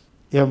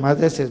 Your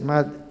mother says,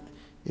 "Mother,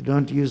 you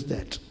don't use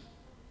that."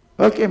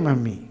 Okay,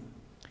 mummy.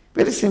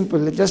 Very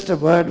simple, just a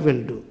word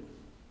will do.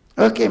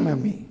 Okay,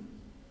 mummy.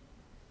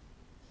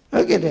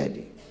 Okay,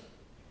 daddy.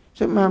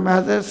 So my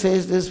mother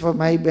says this for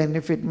my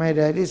benefit, my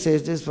daddy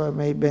says this for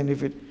my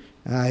benefit.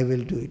 I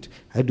will do it.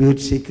 I do it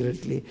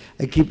secretly.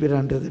 I keep it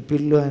under the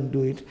pillow and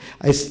do it.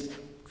 I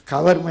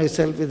cover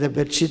myself with a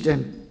bedsheet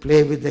and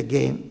play with the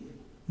game.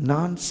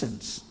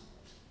 Nonsense.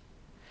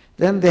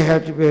 Then they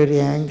have to be very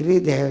angry.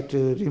 They have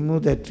to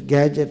remove that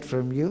gadget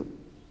from you.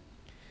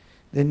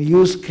 Then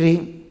you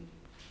scream.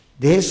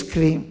 They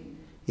scream.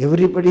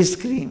 Everybody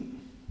scream.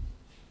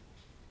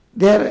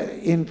 There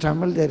in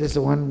Tamil there is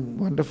one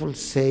wonderful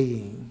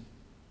saying.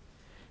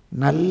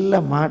 நல்ல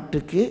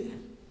மாட்டுக்கு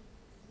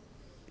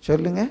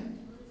சொல்லுங்க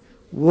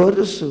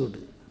ஒரு சூடு,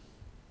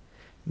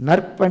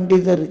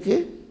 நற்பண்டிதருக்கு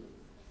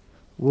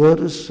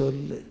ஒரு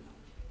சொல்லு.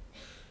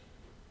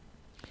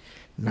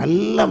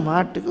 நல்ல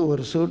மாட்டுக்கு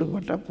ஒரு சூடு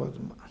போட்டால்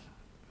போதுமா,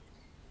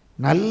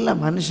 நல்ல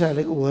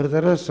மனுஷாளுக்கு ஒரு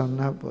தடவை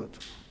சொன்னால்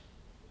போதும்.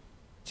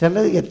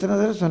 சிலது எத்தனை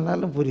தடவை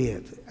சொன்னாலும்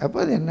புரியாது. அப்போ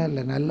அது என்ன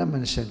இல்லை, நல்ல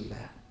மனுஷன்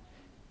இல்லை,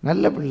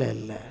 நல்ல பிள்ளை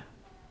இல்லை.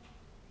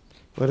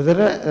 ஒரு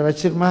தடவை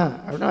வச்சிருமா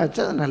அப்படின்னா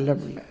வச்சா அது நல்ல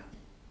பிள்ளை.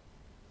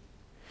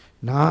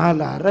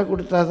 4 அறை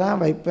கொடுத்தா தான்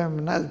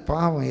வைப்பேன்னா அது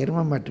பாவம்,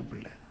 எரும மாட்டு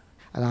பிள்ளை.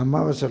 அது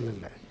அம்மாவை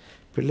சொல்லலை,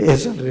 பிள்ளையே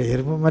சொல்கிறேன்.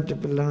 எரும மாட்டு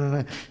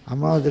பிள்ளைன்னு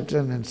அம்மாவை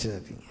திட்ட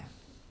நினச்சிடாதீங்க.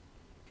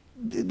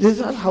 This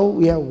is how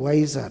we are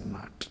wise or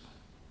not.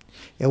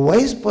 A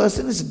wise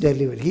person is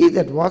delivered. He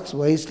that walks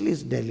wisely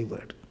is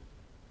delivered.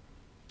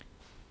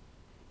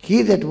 He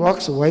that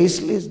walks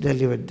wisely is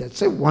delivered.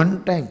 That's a one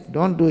time.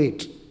 Don't do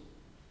it.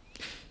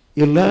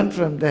 You learn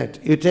from that.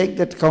 You take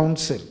that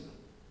counsel.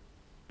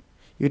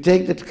 You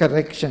take that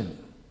correction.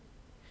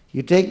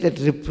 You take that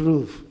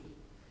reproof.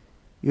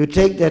 You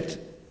take that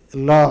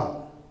law.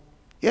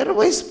 You're a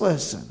wise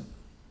person.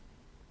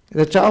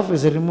 The chaff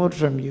is removed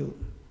from you.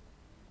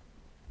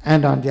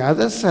 And on the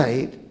other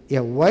side,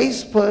 a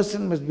wise person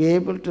must be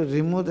able to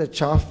remove the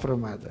chaff from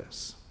others.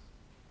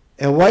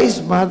 A wise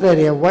mother,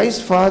 a wise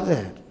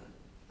father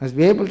must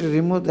be able to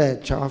remove the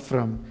chaff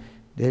from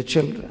their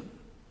children.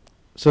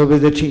 So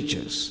with the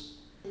teachers.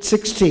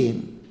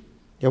 16,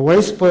 a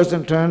wise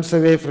person turns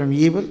away from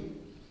evil.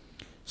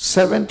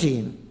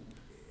 17,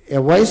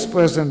 a wise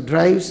person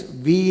drives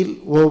wheel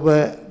over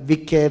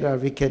wicked or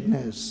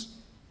wickedness.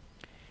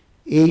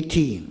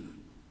 18,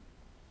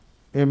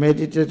 we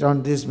meditate on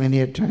this many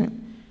a time.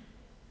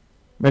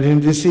 But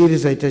in this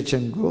series I touch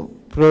and go.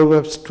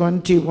 Proverbs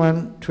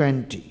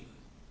 21:20.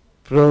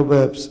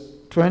 Proverbs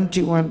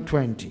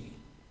 21:20.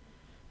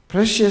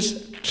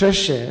 Precious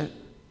treasure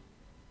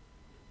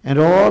and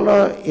all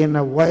are in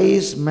a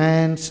wise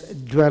man's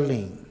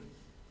dwelling,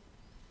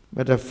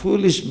 but a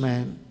foolish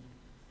man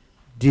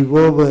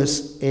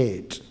devours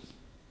it.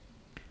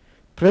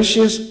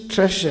 Precious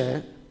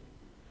treasure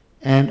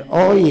and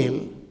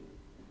oil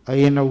are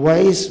in a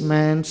wise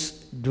man's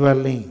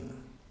dwelling.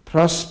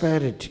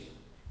 Prosperity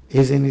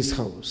is in his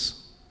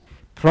house.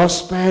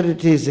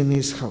 Prosperity is in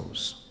his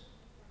house.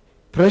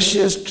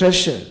 Precious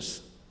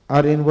treasures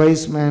are in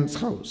wise man's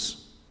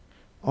house.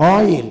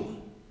 Oil,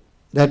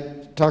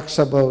 that talks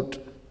about,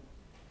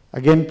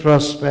 again,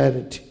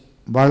 prosperity.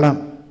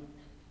 Valam.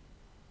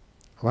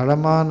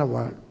 Valamana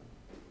val.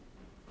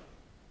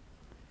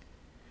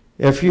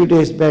 A few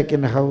days back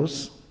in a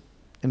house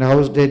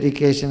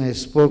dedication, I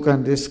spoke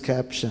on this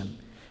caption,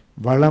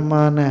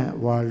 Valamana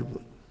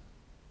Valvu.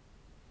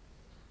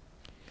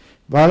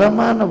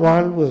 Valamana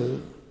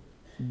Valvu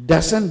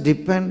doesn't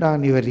depend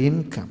on your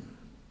income.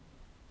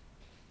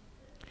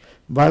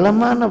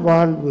 Valamana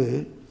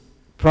Valvu,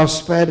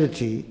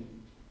 prosperity,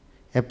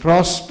 a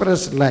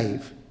prosperous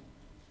life,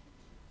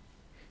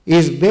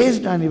 is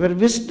based on your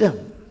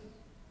wisdom.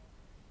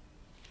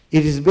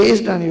 It is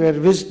based on your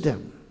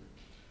wisdom.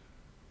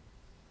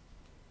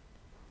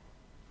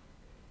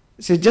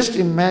 See, just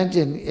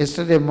imagine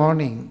yesterday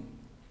morning,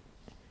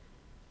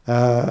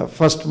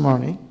 first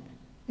morning,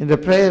 in the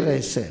prayer I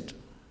said,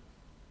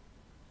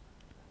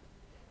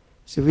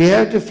 so we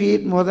have to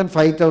feed more than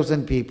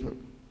 5,000 people.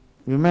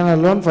 Women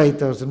alone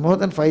 5,000, more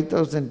than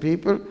 5,000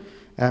 people,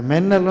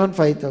 men alone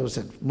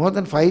 5,000. More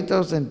than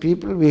 5,000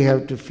 people we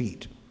have to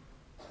feed.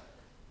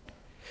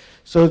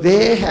 So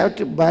they have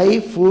to buy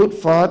food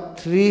for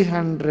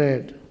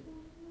 300,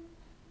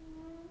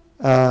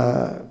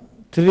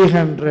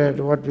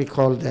 what we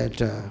call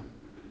that,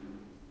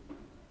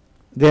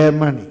 their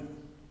money.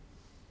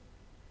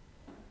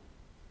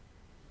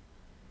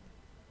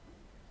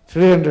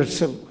 300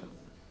 silver.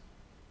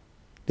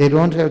 They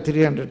don't have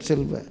 300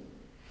 silver.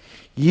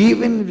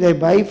 Even if they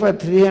buy for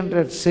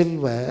 300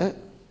 silver,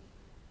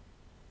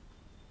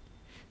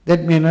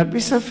 that may not be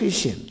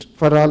sufficient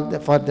for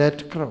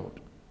that crowd.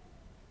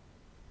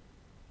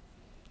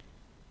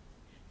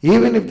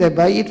 Even if they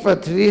buy it for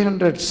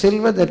 300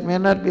 silver, that may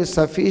not be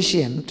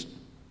sufficient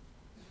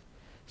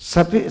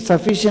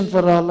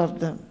for all of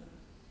them.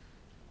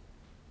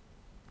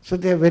 So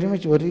they are very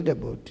much worried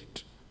about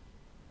it.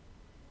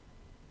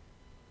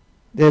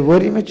 They are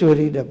very much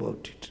worried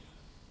about it.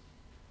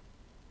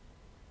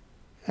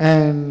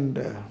 And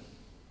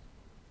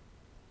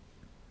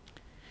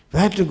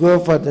where to go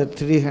for the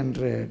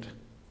 300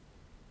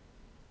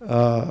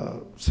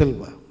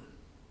 silver?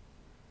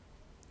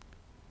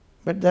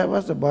 But there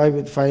was a boy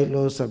with 5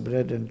 loaves of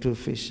bread and 2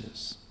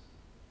 fishes.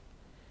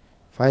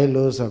 5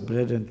 loaves of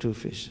bread and 2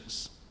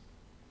 fishes.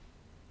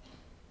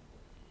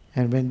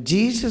 And when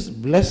Jesus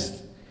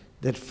blessed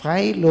that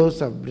 5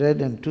 loaves of bread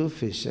and 2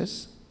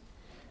 fishes,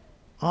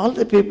 all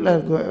the people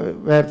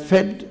were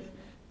fed,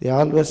 they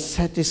all were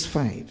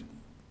satisfied.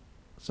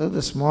 So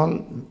the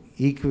small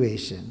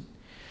equation,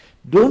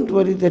 don't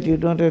worry that you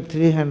don't have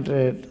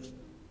 300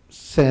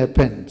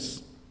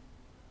 pence.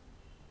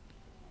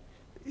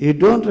 You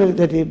don't worry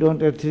that you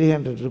don't have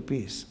 300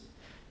 rupees.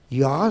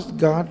 You ask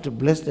God to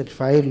bless that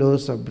 5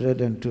 loaves of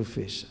bread and 2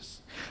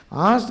 fishes.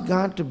 Ask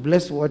God to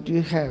bless what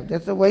you have.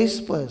 That's a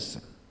wise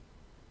person.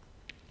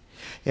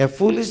 A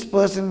foolish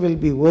person will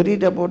be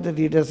worried about that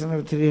he doesn't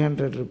have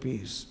 300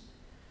 rupees.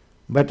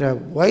 But a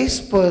wise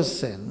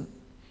person,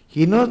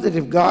 he knows that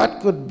if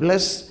God could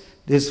bless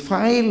these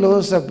 5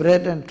 loaves of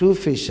bread and 2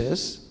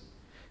 fishes,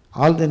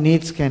 all the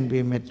needs can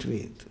be met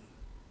with.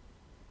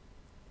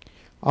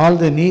 All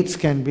the needs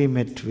can be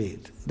met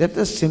with. That's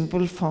a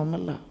simple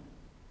formula.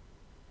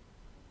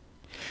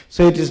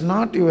 So it is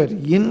not your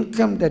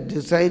income that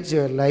decides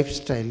your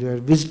lifestyle, your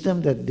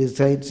wisdom that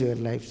decides your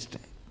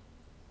lifestyle.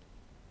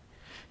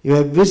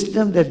 Your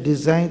wisdom that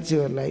decides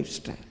your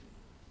lifestyle.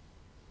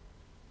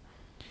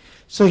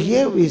 So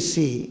here we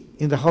see,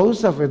 in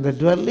the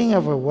dwelling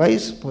of a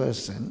wise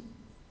person,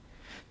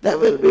 there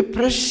will be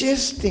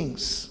precious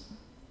things.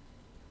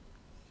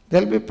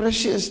 There will be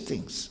precious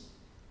things.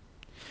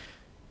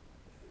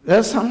 There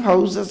are some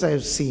houses I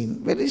have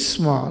seen, very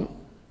small,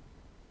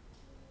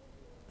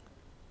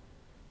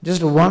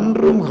 just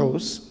 1-room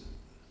house.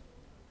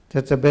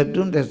 There's a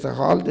bedroom, there's a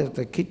hall, there's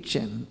a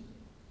kitchen.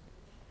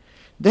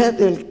 There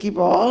they'll keep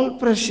all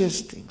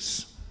precious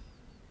things.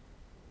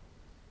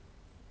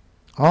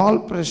 All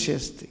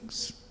precious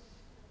things.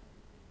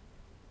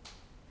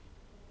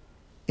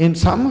 In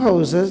some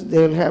houses, they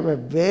will have a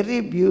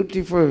very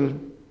beautiful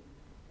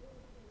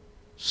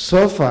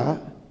sofa.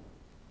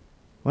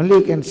 Only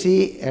you can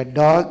see a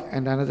dog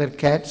and another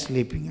cat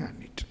sleeping on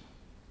it.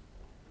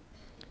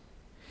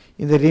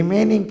 In the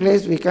remaining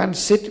place, we can't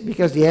sit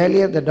because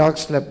earlier the dog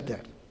slept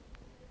there.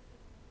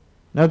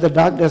 Now the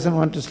dog doesn't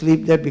want to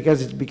sleep there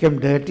because it's become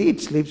dirty, it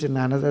sleeps in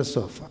another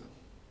sofa.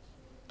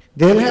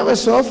 They'll have a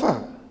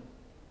sofa.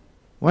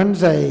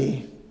 Once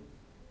I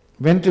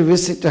went to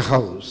visit a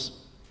house.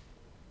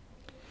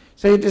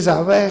 So it is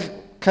our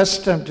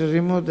custom to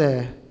remove the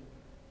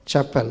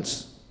chappals.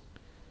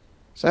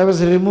 So I was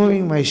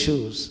removing my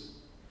shoes.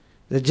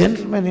 The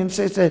gentleman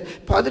inside said,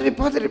 Padri,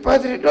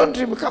 don't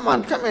remove, come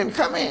on, come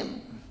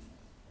in.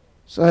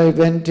 So I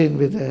went in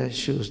with the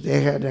shoes. They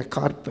had a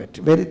carpet,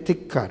 very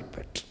thick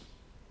carpet.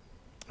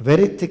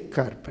 Very thick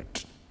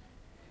carpet.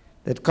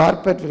 That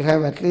carpet will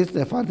have at least,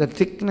 for the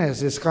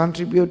thickness is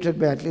contributed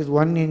by at least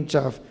 1 inch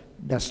of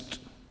dust.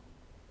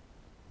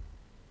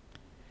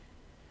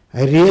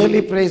 I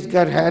really praise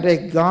God. Had I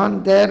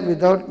gone there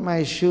without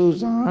my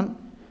shoes on,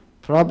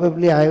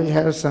 probably I will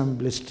have some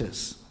blisters,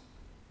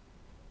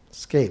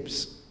 scapes.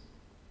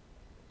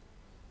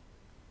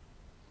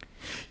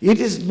 It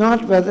is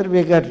not whether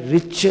we got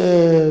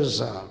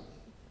riches or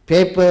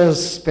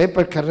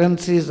paper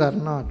currencies or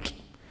not,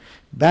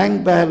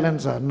 bank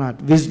balance or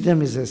not.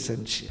 Wisdom is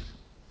essential.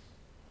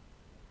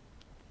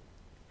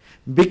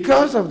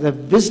 Because of the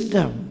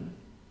wisdom,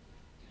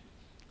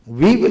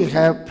 we will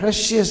have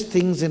precious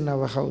things in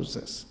our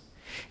houses.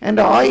 And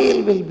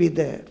oil will be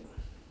there.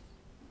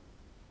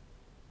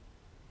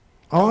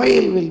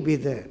 Oil will be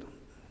there.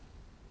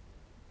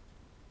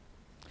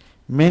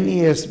 Many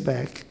years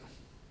back,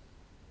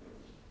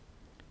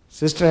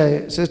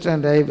 sister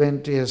and I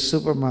went to a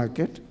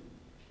supermarket.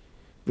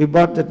 We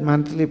bought that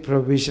monthly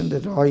provision,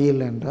 that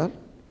oil and all.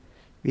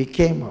 We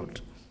came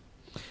out.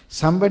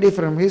 Somebody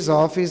from his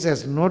office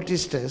has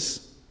noticed us.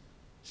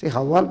 See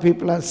how all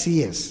people are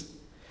CS.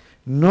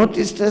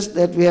 Noticed us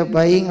that we are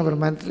buying our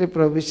monthly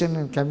provision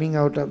and coming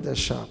out of the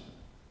shop.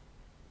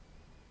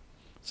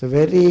 So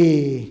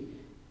very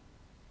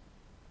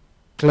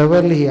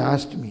cleverly he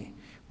asked me,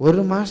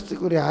 ஒரு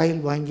மாசத்துக்கு ஒரு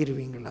oil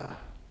வாங்கிடுவீங்களா?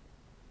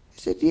 I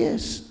said,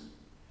 yes.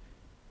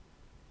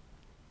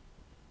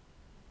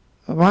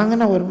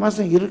 வாங்கினா ஒரு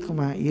மாதம்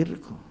இருக்குமா?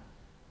 இருக்கும்.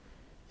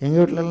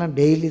 எங்கள் வீட்டிலலாம்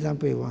டெய்லி தான்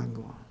போய்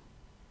வாங்குவோம்.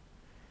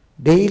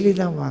 டெய்லி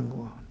தான்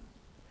வாங்குவோம்.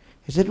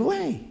 I said,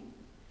 why?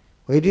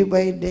 Why do you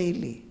buy it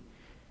daily?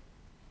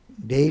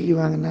 Daily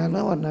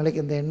வாங்கினாலும் ஒரு நாளைக்கு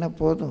இந்த எண்ணெய்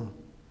போதும்.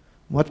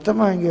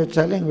 மொத்தமாக வாங்கி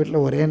வச்சாலும் எங்கள்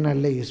வீட்டில் ஒரே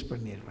நாளில் யூஸ்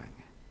பண்ணிடுவாங்க.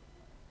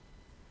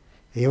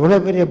 எவ்வளோ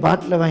பெரிய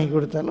பாட்டில் வாங்கி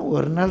கொடுத்தாலும்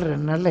ஒரு நாள்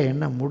 2 நாளில்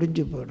எண்ணெய்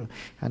முடிஞ்சு போயிடும்.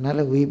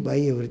 அதனால் we buy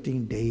everything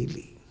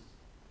daily.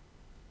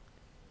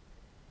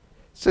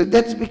 So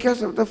that's because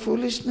of the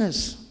foolishness.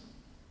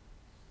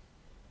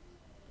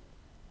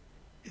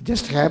 It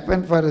just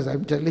happened for us.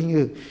 I'm telling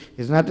you,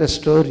 it's not a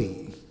story.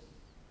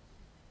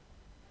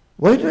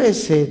 Why do I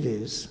say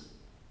this?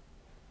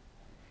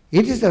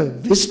 It is the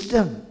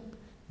wisdom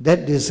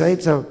that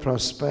decides our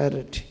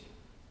prosperity.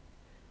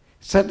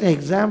 Certain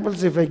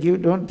examples, if I give,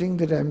 don't think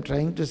that I'm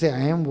trying to say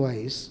I am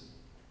wise.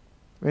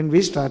 When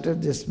we started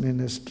this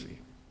ministry,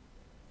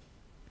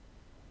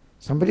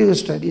 somebody who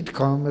studied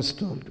commerce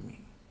told me,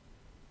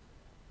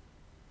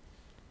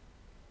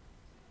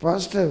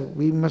 Pastor,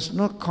 we must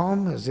know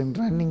commerce in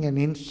running an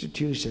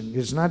institution.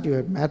 It's not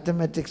your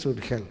mathematics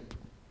would help.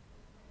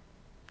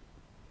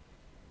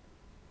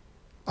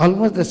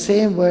 Almost the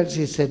same words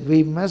he said,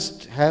 we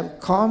must have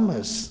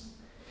commerce.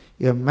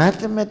 Your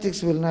mathematics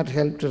will not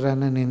help to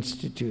run an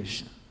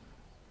institution.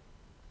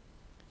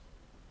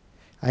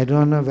 I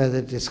don't know whether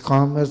it is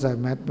commerce or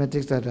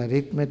mathematics or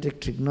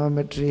arithmetic,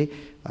 trigonometry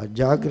or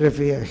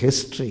geography or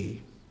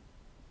history.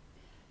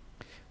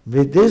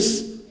 With this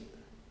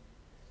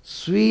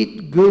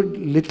sweet, good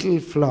little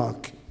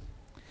flock,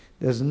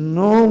 there's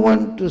no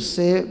one to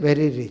say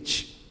very rich.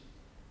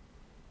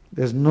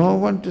 There's no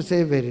one to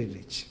say very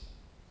rich.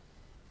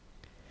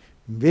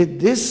 With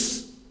this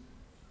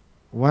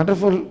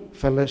wonderful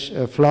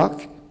flock,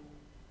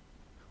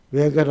 we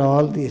have got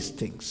all these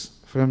things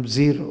from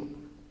zero.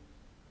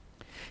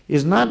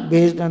 It's not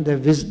based on the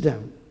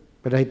wisdom,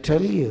 but I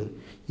tell you,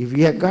 if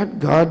you have got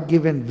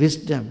God-given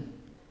wisdom,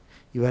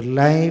 your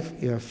life,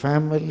 your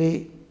family,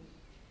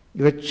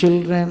 your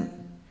children,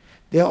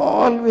 they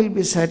all will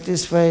be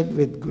satisfied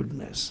with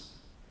goodness.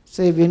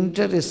 Say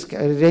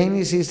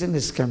rainy season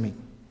is coming.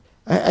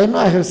 I know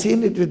I have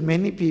seen it with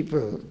many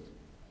people.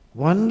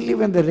 Only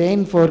when the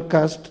rain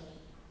forecast,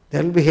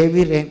 there will be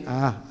heavy rain.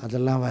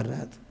 Adallam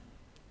varad.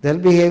 There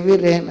will be heavy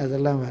rain.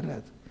 Adallam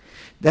varad.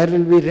 There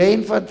will be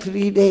rain for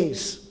 3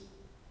 days.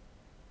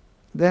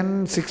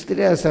 Then 6th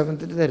day or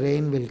 7th day the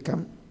rain will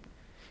come.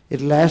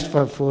 It lasts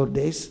for 4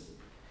 days.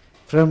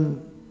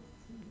 From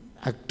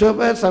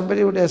October,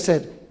 somebody would have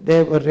said,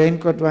 they were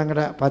raincoat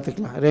vangada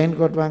pathikla,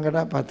 raincoat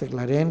vangada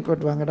pathikla, raincoat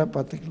vangada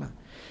pathikla.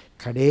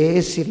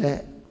 கடைசியில்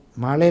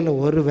மழையில்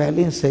ஒரு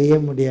வேலையும் செய்ய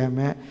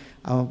முடியாமல்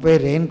அவன் போய்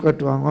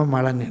raincoat வாங்குவான்,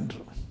 மழை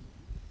நின்றும்.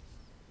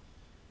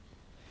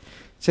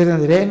 சரி,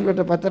 அந்த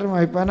ரெயின்கோட்டை பத்திரமா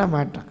வைப்பானா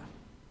மாட்டான்.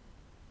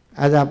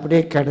 அது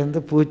அப்படியே கடந்து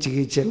பூச்சி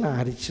கீச்செல்லாம்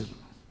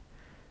அரிச்சிடும்.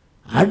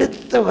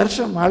 அடுத்த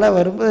வருஷம் மழை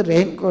வரும்போது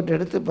ரெயின்கோட்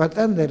எடுத்து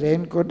பார்த்தா அந்த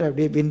ரெயின்கோட்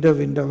அப்படியே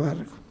விண்டோவாக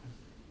இருக்கும்.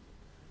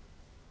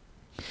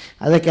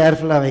 அதை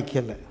கேர்ஃபுல்லாக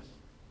வைக்கலை.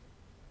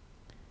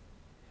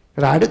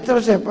 அடுத்த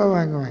வருஷம் எப்போ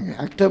வாங்குவாங்க?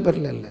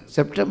 அக்டோபரில் இல்லை,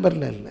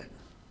 செப்டம்பரில் இல்லை.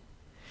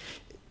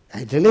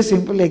 I tell you a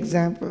simple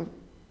example.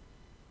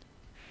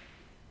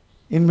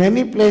 In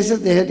many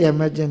places they had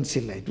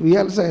emergency light. We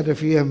also had a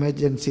few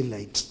emergency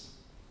lights.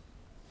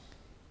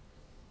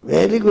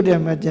 Very good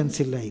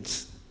emergency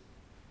lights.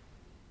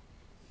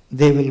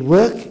 They will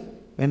work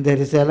when there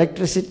is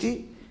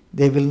electricity.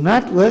 They will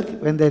not work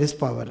when there is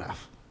power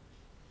off.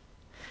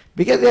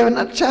 Because they were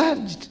not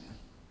charged.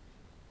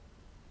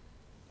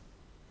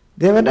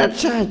 They were not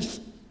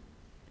charged.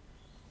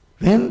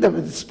 When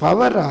the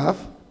power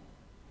off,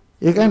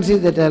 you can see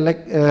that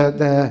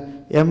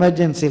the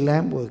emergency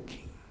lamp working.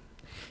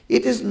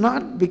 It is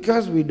not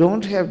because we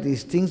don't have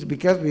these things,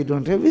 because we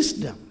don't have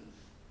wisdom.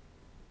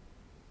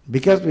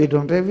 Because we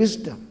don't have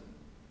wisdom.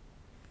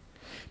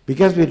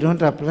 Because we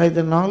don't apply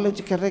the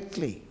knowledge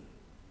correctly.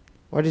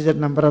 What is the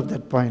number of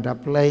that point?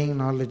 Applying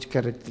knowledge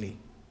correctly.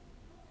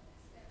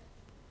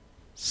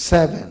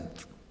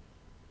 7th.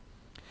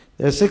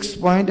 The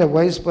 6th point, a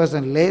wise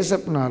person lays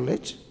up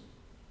knowledge.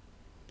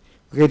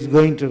 Okay, it's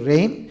going to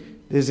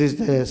rain. This is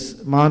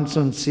the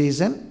monsoon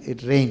season.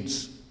 It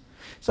rains.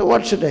 So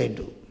what should I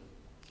do?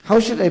 How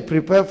should I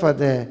prepare for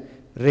the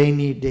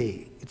rainy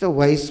day? It's a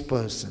wise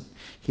person.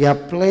 He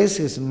applies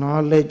his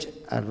knowledge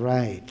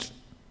aright.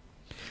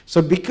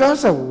 So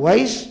because of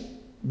wise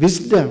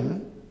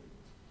wisdom,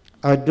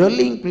 our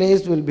dwelling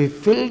place will be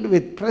filled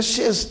with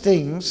precious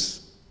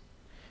things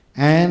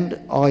and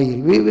oil.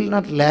 We will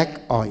not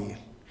lack oil.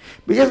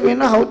 Because we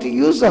know how to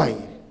use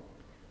oil.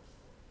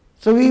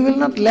 So we will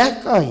not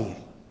lack oil.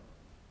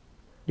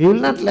 We will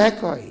not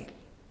lack oil.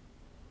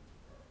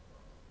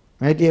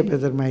 My dear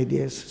brother, my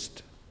dear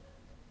sister.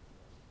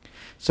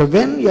 So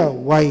when you are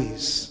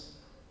wise,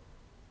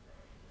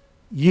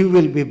 you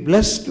will be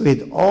blessed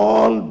with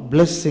all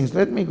blessings.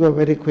 Let me go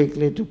very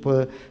quickly to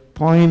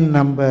point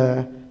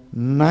number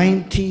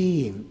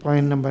 19.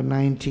 Point number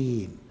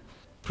 19.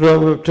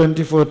 Proverbs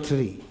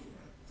 24:3.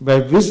 By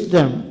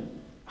wisdom,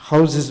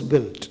 house is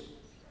built,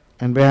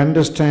 and by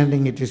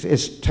understanding it is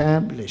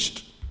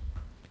established.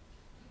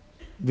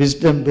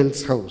 Wisdom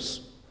builds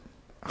house.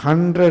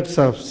 Hundreds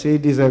of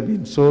CDs have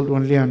been sold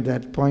only on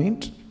that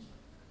point.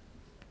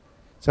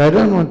 So I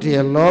don't want to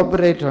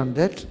elaborate on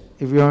that.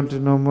 If you want to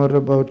know more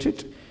about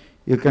it,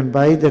 you can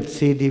buy that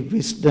CD,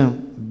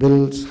 Wisdom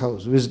Builds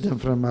House, Wisdom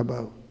from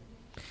Above.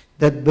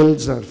 That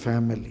builds our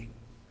family.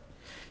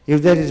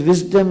 If there is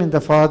wisdom in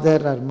the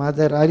father or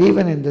mother or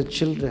even in the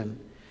children,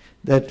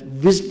 that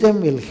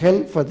wisdom will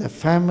help for the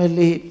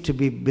family to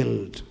be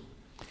built.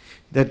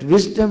 That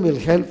wisdom will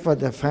help for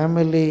the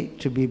family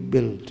to be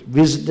built.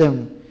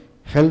 Wisdom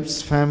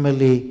helps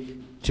family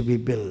to be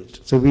built.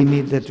 So we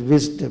need that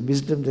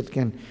wisdom that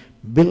can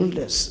build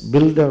us,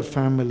 build our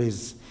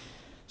families.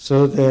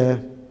 So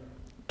the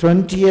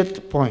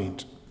 20th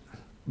point.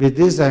 With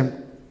this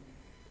I'm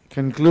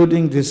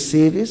concluding this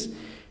series,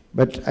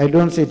 but I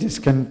don't say it is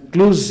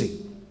conclusive.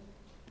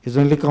 It's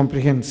only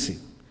comprehensive.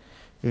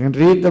 You can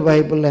read the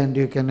Bible and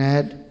you can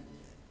add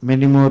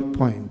many more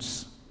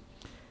points.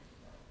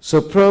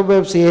 So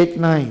Proverbs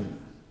 8:9.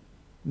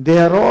 They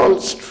are all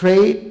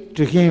straight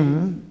to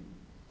him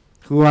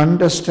who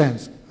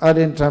understands. Or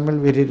in Tamil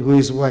we read who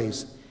is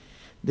wise.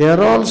 They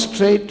are all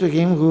straight to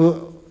him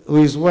who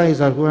is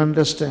wise or who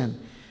understands,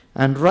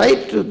 and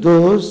right to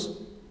those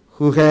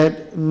who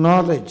had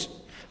knowledge.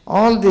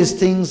 All these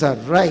things are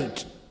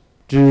right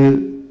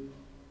to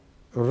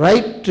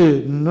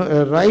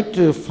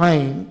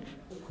find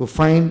who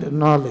find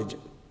knowledge.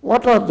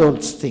 What are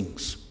those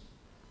things?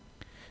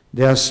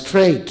 They are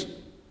straight.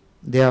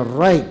 They are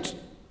right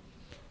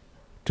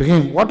to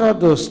him. What are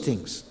those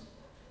things?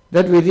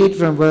 That we read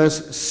from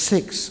verse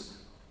 6.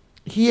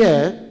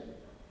 Here,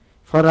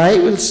 for I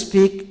will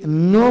speak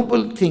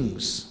noble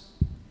things,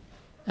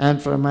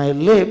 and from my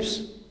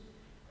lips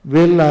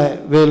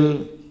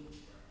will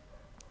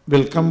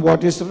come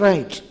what is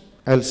right.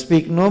 I'll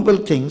speak noble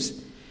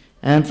things,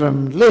 and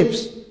from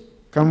lips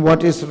come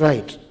what is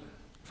right.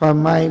 For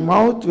my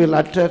mouth will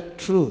utter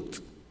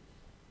truth.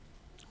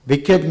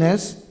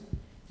 Wickedness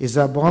is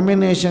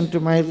abomination to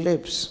my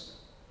lips.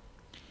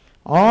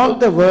 All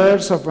the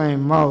words of my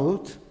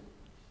mouth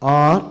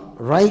are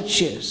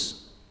righteous.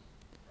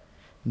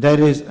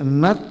 There is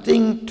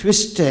nothing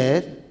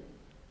twisted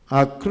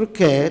or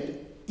crooked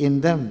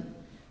in them.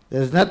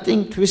 There is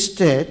nothing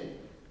twisted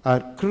or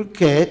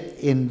crooked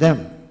in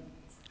them.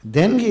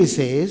 Then he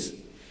says,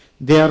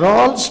 they are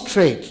all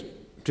straight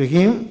to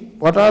him.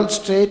 What all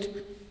straight?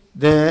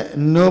 The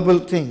noble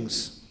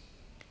things,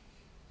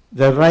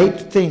 the right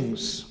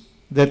things,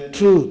 the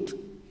truth,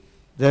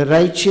 the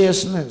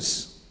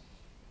righteousness.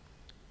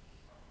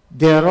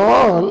 They are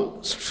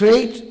all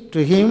straight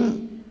to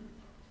him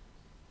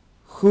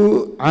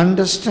who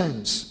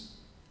understands,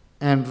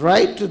 and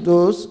right to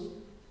those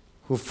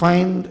who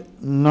find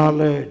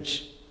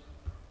knowledge.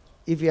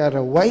 If you are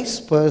a wise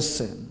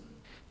person,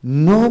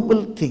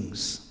 noble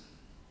things,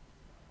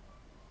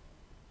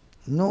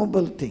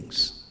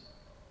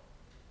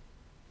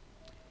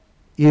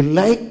 you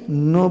like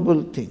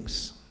noble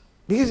things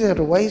because you are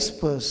a wise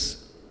person.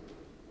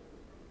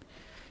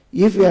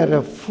 If you are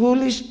a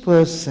foolish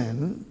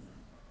person,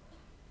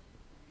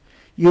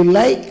 you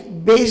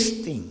like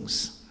base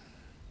things.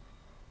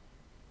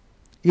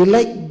 You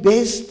like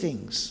base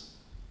things.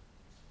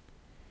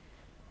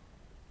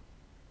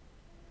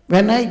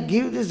 When I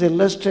give this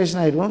illustration,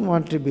 I don't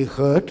want to be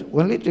hurt.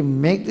 Only to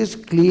make this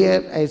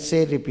clear, I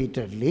say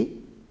repeatedly,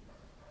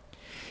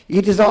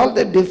 it is all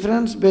the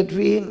difference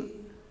between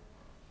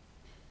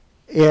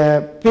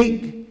a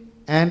pig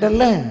and a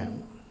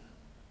lamb.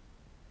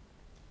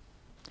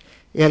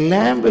 A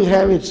lamb will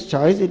have its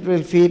choice. It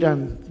will feed on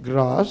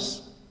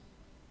grass.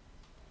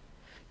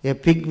 A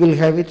pig will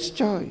have its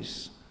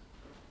choice.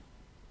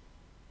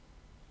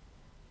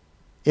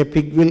 A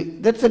pig will,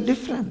 that's the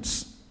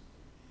difference.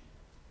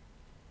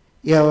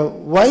 A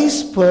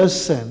wise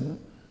person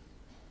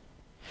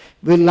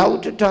will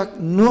love to talk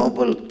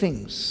noble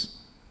things.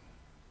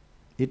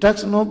 He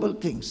talks noble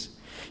things.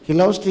 He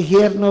loves to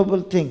hear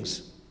noble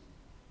things.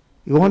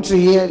 He wants to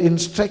hear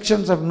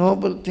instructions of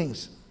noble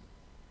things.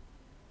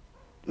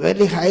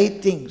 Very high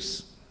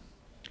things.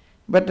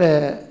 But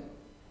a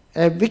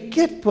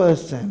wicked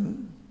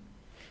person,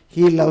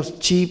 he loves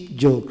cheap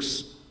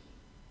jokes.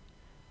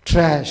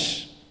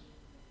 Trash.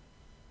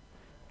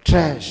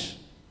 Trash.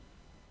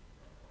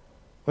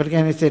 What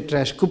can I say?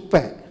 Trash.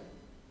 Kuppை.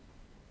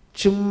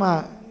 சும்மா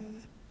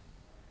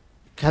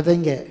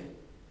கதைங்க.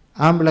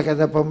 ஆம்பளை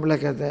கதை, பொம்பளை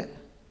கதை.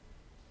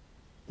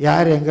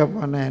 யார் எங்கே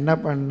போனா, என்ன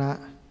பண்ணா.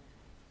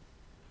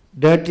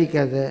 Dirty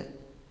கதை.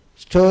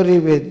 Story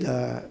with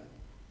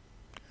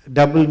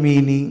double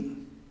meaning.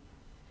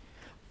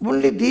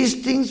 Only these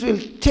things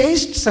will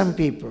taste some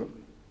people.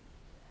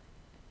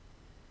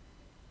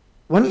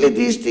 Only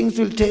these things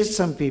will taste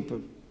some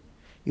people.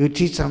 You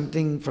teach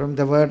something from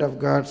the Word of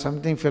God,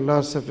 something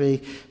philosophy,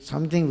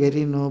 something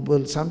very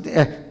noble, something,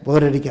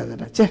 bore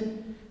அடிக்காதடா, சே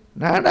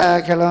நாடா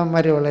கிழமை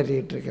மாதிரி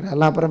வளரிட்டு இருக்கிறேன்,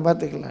 எல்லாம் அப்புறம்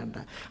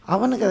பார்த்துக்கலான்டா.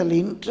 அவனுக்கு அதில்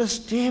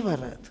இன்ட்ரெஸ்டே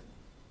வராது.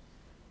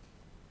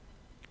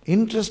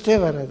 இன்ட்ரெஸ்டே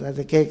வராது.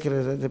 அதை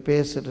கேட்குறது, அதை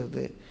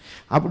பேசுறது,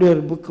 அப்படி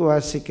ஒரு புக்கு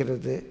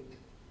வாசிக்கிறது.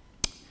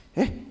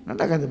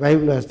 நல்லா அந்த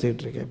பைபிள்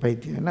வாசித்துக்கிட்டு இருக்கேன்,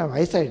 பைத்தியம் என்ன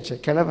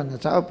வயசாகிடுச்சு, கிழவங்க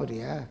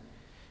சாவப்போறியா?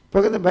 இப்போ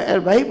உட்காந்து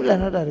பைபிள்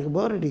என்னடா இருக்குது,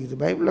 போர்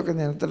அடிக்குது, பைபிள்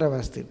உட்காந்து இடத்துல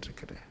வாசித்துட்டு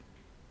இருக்கிறேன்.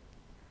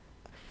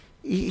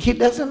 He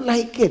doesn't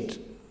like it.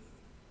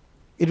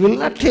 It will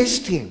not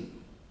taste him.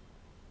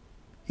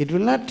 It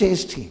will not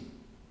taste him.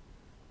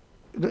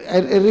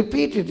 I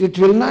repeat it, it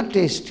will not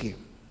taste him.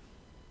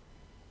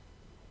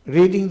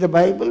 Reading the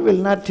Bible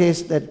will not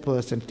taste that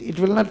person. It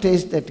will not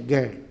taste that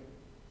girl.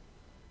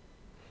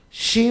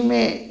 She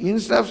may,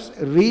 instead of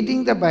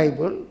reading the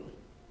Bible,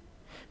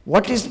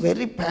 what is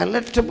very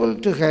palatable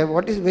to her,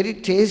 what is very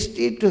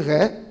tasty to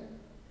her,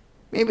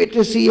 maybe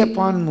to see a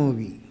porn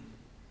movie.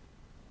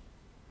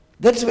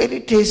 That's very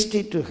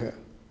tasty to her.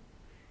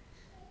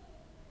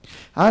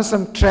 Or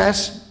some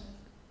trash,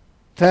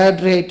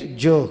 third-rate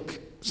joke,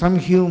 some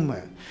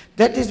humor.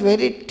 That is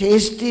very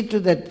tasty to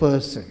that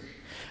person.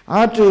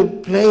 Or to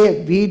play a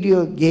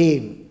video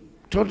game,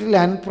 totally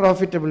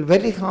unprofitable,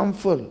 very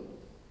harmful.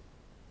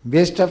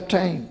 Waste of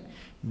time,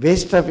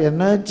 waste of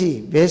energy,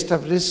 waste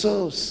of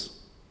resource.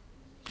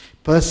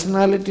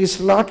 Personality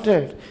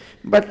slaughtered.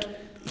 But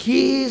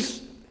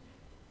it's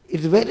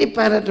very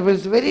palatable,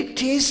 it's very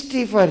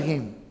tasty for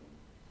him.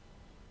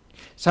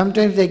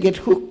 Sometimes they get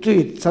hooked to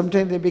it.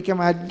 Sometimes they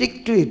become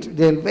addicted to it.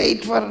 They'll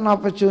wait for an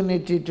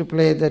opportunity to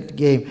play that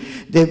game.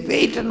 They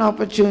wait an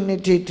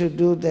opportunity to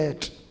do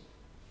that.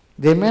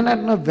 They may not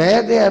know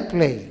where they are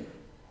playing.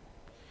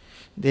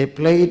 They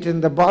play it in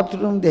the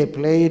bathroom, they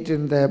play it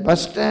in the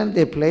bus stand,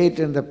 they play it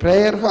in the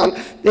prayer hall,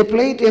 they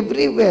play it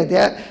everywhere.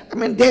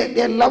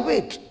 They love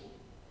it.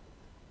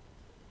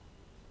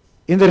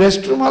 In the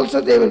restroom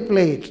also they will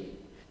play it.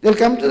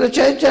 They'll come to the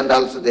church and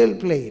also they will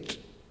play it.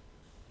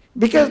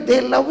 Because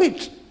they love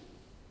it.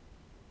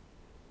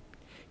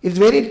 It's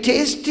very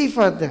tasty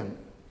for them.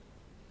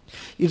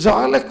 It's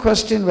all a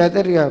question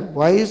whether you are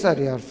wise or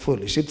you are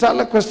foolish. It's all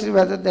a question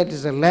whether that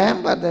is a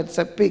lamb or that's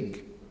a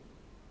pig.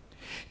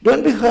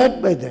 Don't be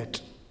hurt by that.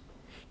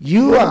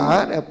 You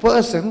are a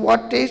person,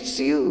 what tastes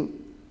you?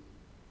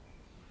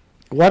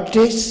 What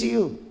tastes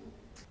you?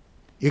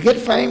 You get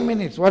 5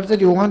 minutes. What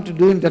that you want to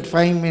do in that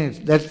 5 minutes?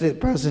 That's the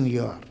person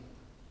you are.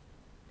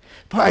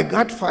 But I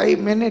got 5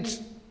 minutes.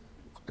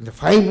 இந்த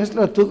 5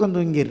 மினிட்ஸில் தூக்கம்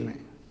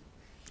தூங்கிடுறேன்.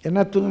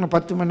 ஏன்னா தூங்கின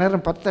 10 மணி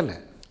நேரம் பத்தலை.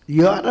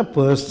 You are a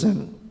person,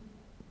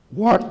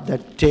 what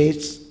that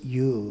tastes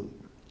you.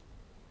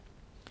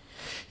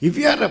 If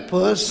you are a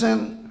person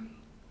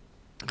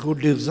who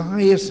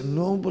desires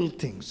noble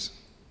things,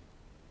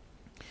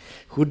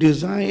 who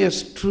desires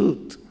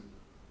truth,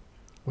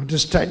 want to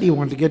study,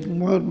 want to get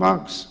more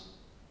marks,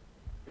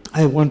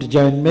 I want to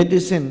join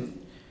medicine,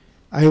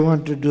 I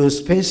want to do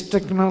space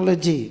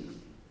technology.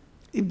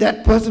 If that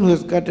person who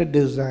has got a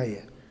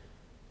desire,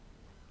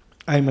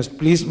 I must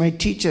please my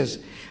teachers,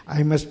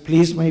 I must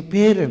please my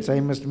parents, I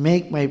must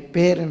make my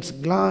parents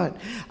glad,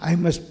 I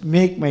must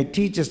make my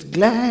teachers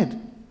glad.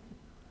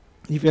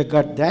 If you have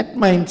got that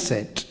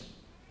mindset,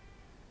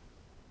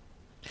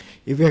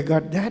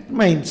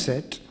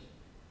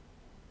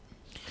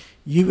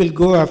 you will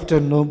go after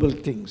noble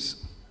things.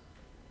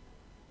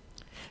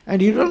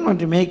 And you don't want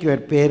to make your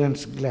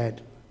parents glad.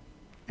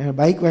 A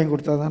bike வாங்கி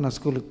கொடுத்தா தான் நான்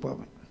ஸ்கூலுக்கு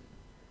போவேன்.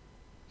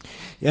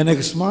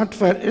 எனக்கு smart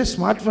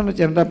phone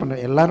வச்சு என்ன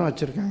பண்ணுறேன், எல்லோரும்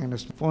வச்சுருக்காங்க.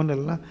 எனக்கு ஃபோன்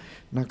எல்லாம்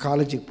நான்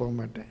காலேஜுக்கு போக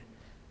மாட்டேன்.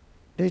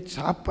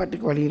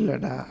 சாப்பாட்டுக்கு வழி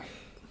இல்லைடா,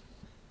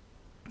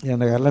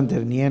 எனக்கு எல்லாம்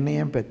தெரியும். நீ என்ன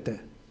ஏன் பெத்த?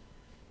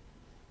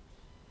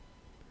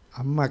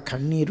 அம்மா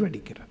கண்ணீர்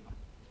வடிக்கிறான்.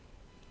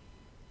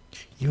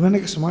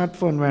 இவனுக்கு ஸ்மார்ட்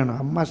ஃபோன்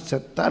வேணும், அம்மா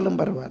செத்தாலும்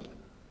பரவாயில்ல.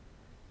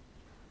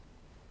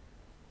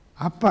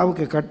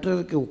 அப்பாவுக்கு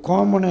கட்டுறதுக்கு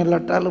கோமணம்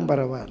இல்லாட்டாலும்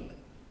பரவாயில்ல,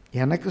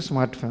 எனக்கு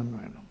ஸ்மார்ட் ஃபோன்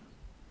வேணும்.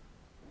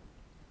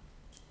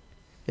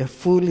 A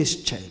foolish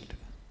child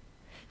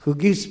who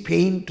gives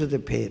pain to the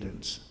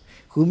parents,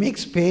 who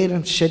makes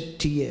parents shed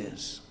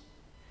tears.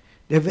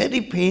 They're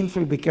very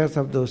painful because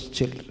of those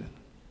children.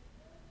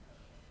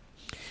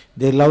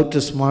 They love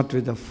to smart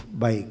with a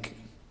bike.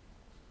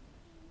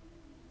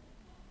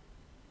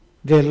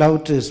 They love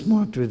to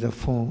smart with a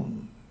phone.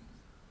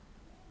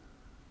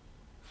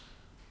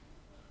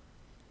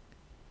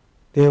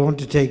 They want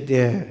to take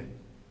their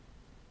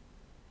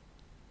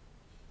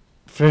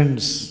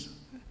friends.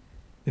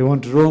 They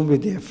want to roam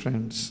with their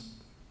friends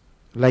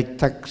like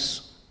thugs.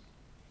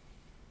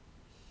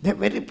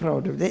 They're very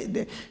proud of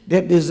it.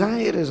 Their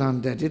desire is on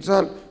that. It's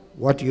all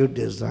what you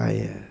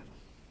desire.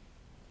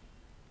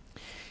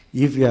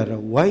 If you are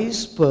a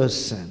wise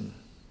person,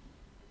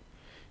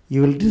 you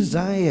will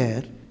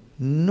desire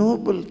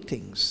noble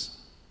things,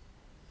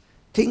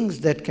 things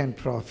that can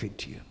profit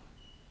you,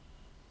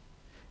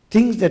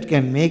 things that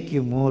can make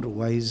you more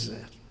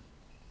wiser.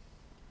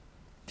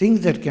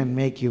 Things that can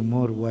make you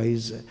more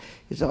wiser.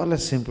 It's all a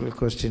simple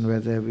question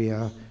whether we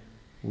are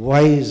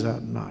wise or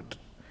not.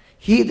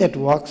 He that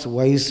walks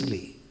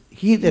wisely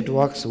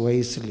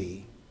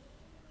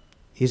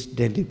is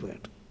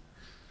delivered.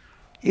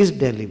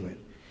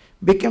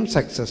 Becomes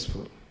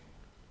successful.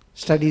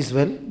 Studies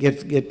well,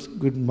 gets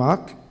good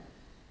mark,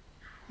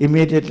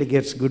 immediately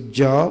gets good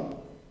job,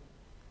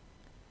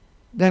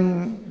 then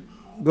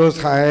goes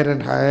higher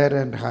and higher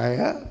and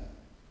higher.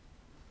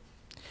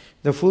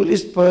 The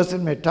foolish person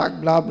may talk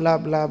blah, blah,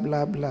 blah,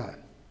 blah, blah.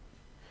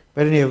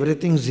 But in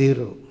everything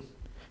zero.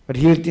 But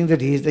he will think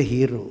that he is the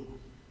hero.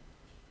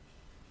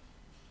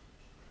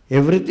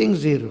 Everything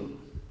zero.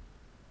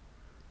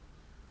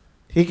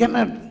 He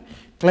cannot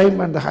climb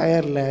on the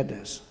higher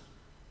ladders.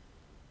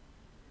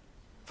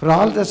 For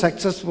all the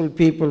successful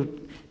people,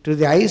 to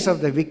the eyes of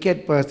the wicked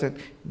person,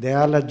 they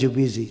all are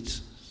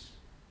jubizis.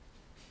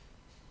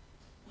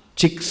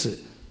 Chicks.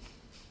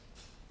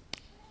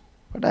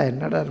 படா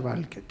என்னடா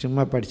வாழ்க்கை,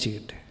 சும்மா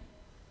படிச்சுக்கிட்டு.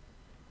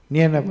 நீ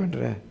என்ன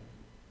பண்ணுற?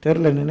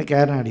 தெருவில் நின்று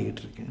carrom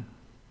ஆடிக்கிட்டு இருக்கேன்,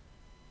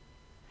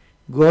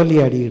 கோலி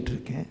ஆடிக்கிட்டு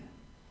இருக்கேன்,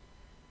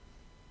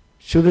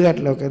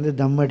 சுடுகாட்டில் உட்காந்து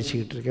தம்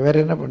அடிச்சுக்கிட்டு இருக்கேன்.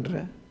 வேறு என்ன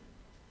பண்ணுற?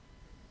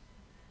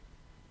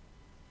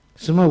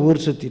 சும்மா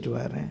ஊர் சுற்றிட்டு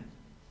வரேன்.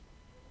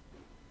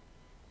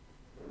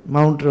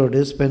 மவுண்ட் ரோடு,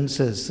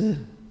 ஸ்பென்சர்ஸு,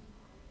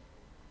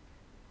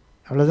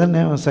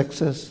 அவ்வளோதானே அவன்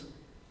சக்ஸஸ்.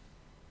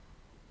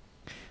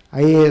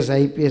 ஐஏஎஸ்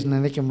ஐபிஎஸ்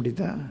நினைக்க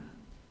முடியுதா?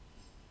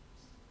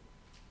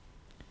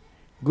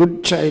 குட்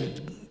சைல்டு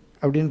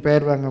அப்படின்னு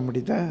பெயர் வாங்க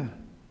முடியுதா?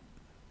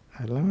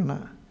 அதெல்லாம்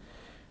வேணாம்.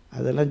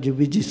 அதெல்லாம்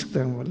ஜுபிஜிஸ்க்கு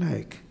தான்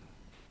லைக்.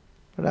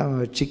 பட்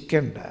அவன்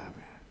சிக்கன்டா.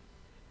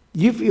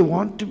 If you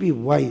want to be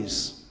wise,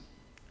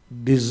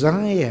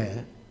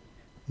 desire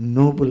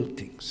noble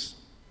things.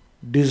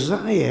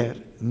 Desire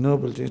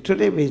noble things.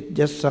 Today we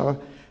just saw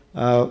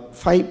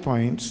 5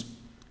 points.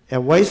 A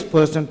wise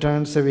person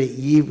turns away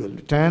evil,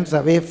 turns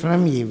away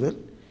from evil.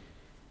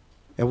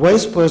 A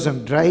wise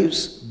person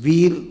drives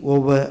wheel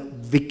over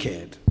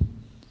wicked.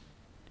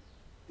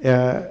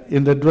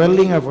 In the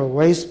dwelling of a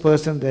wise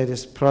person there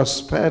is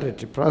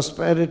prosperity.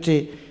 Prosperity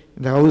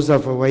in the house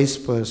of a wise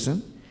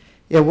person.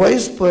 A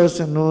wise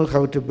person knows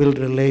how to build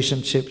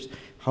relationships,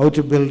 how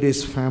to build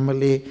his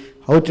family,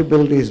 how to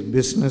build his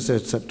business,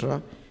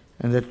 etc.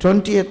 And the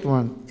 20th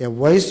one, a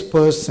wise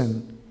person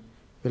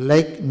will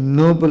like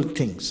noble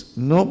things.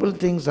 Noble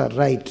things are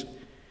right.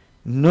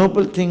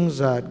 Noble things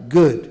are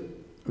good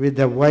with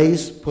a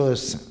wise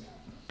person.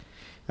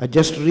 I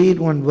just read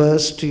one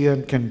verse to you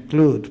and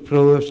conclude.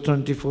 Proverbs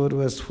 24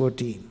 verse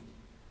 14.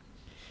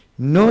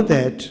 Know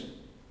that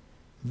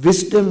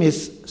wisdom is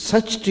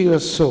such to your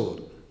soul.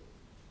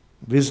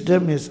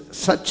 Wisdom is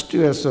such to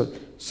your soul.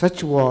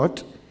 Such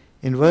what?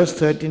 In verse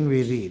 13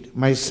 we read,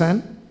 my son,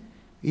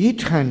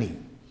 eat honey,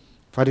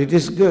 for it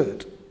is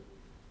good,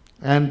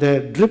 and the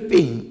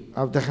dripping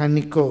of the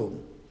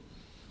honeycomb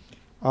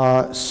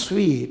are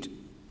sweet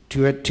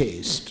to your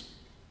taste.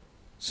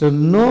 So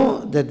know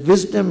that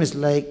wisdom is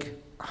like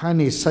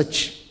honey, such.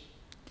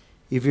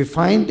 If you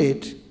find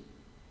it,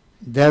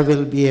 there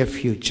will be a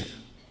future.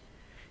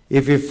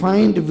 If you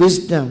find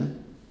wisdom,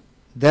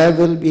 there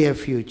will be a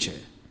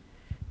future.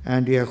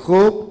 And your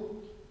hope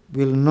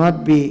will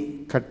not be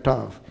cut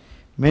off.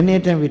 Many a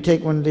time we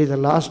take only the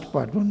last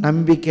part.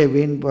 நம்பிக்கை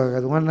வீண்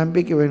போகாது. உன்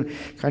நம்பிக்கை வீண்.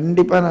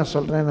 கண்டிப்பாக நான்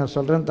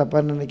சொல்கிறேன்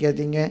தப்பாக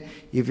நினைக்காதீங்க.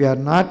 If you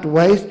are not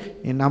wise,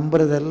 நீ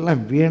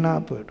நம்புறதெல்லாம்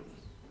வீணாக போயிடும்.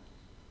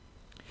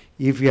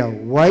 If you are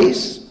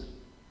wise,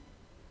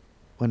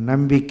 உன்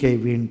நம்பிக்கை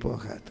வீண்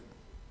போகாது.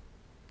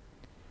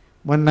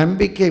 உன்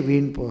நம்பிக்கை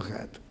வீண்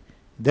போகாது.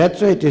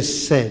 That's why it is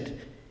said,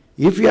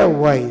 if you are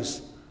wise,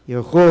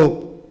 your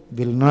hope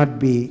will not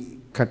be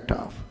cut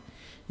off.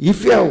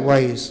 If you are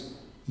wise,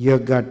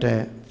 you've got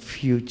a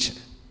future.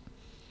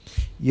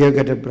 You've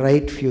got a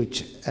bright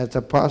future. As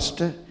a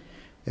pastor,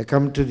 we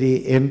come to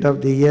the end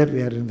of the year.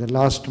 We are in the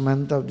last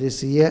month of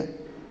this year.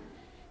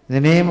 In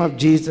the name of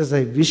Jesus,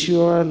 I wish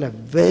you all a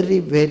very,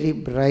 very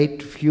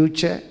bright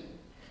future.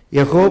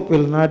 Your hope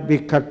will not be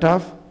cut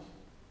off.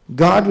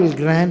 God will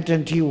grant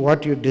unto you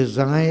what you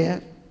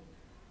desire.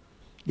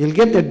 You'll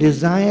get the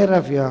desire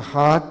of your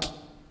heart.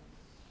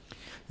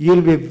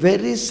 You'll be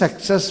very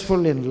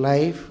successful in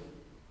life.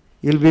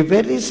 You'll be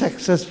very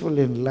successful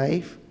in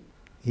life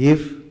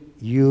if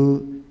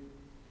you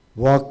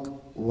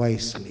walk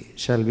wisely.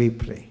 Shall we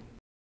pray?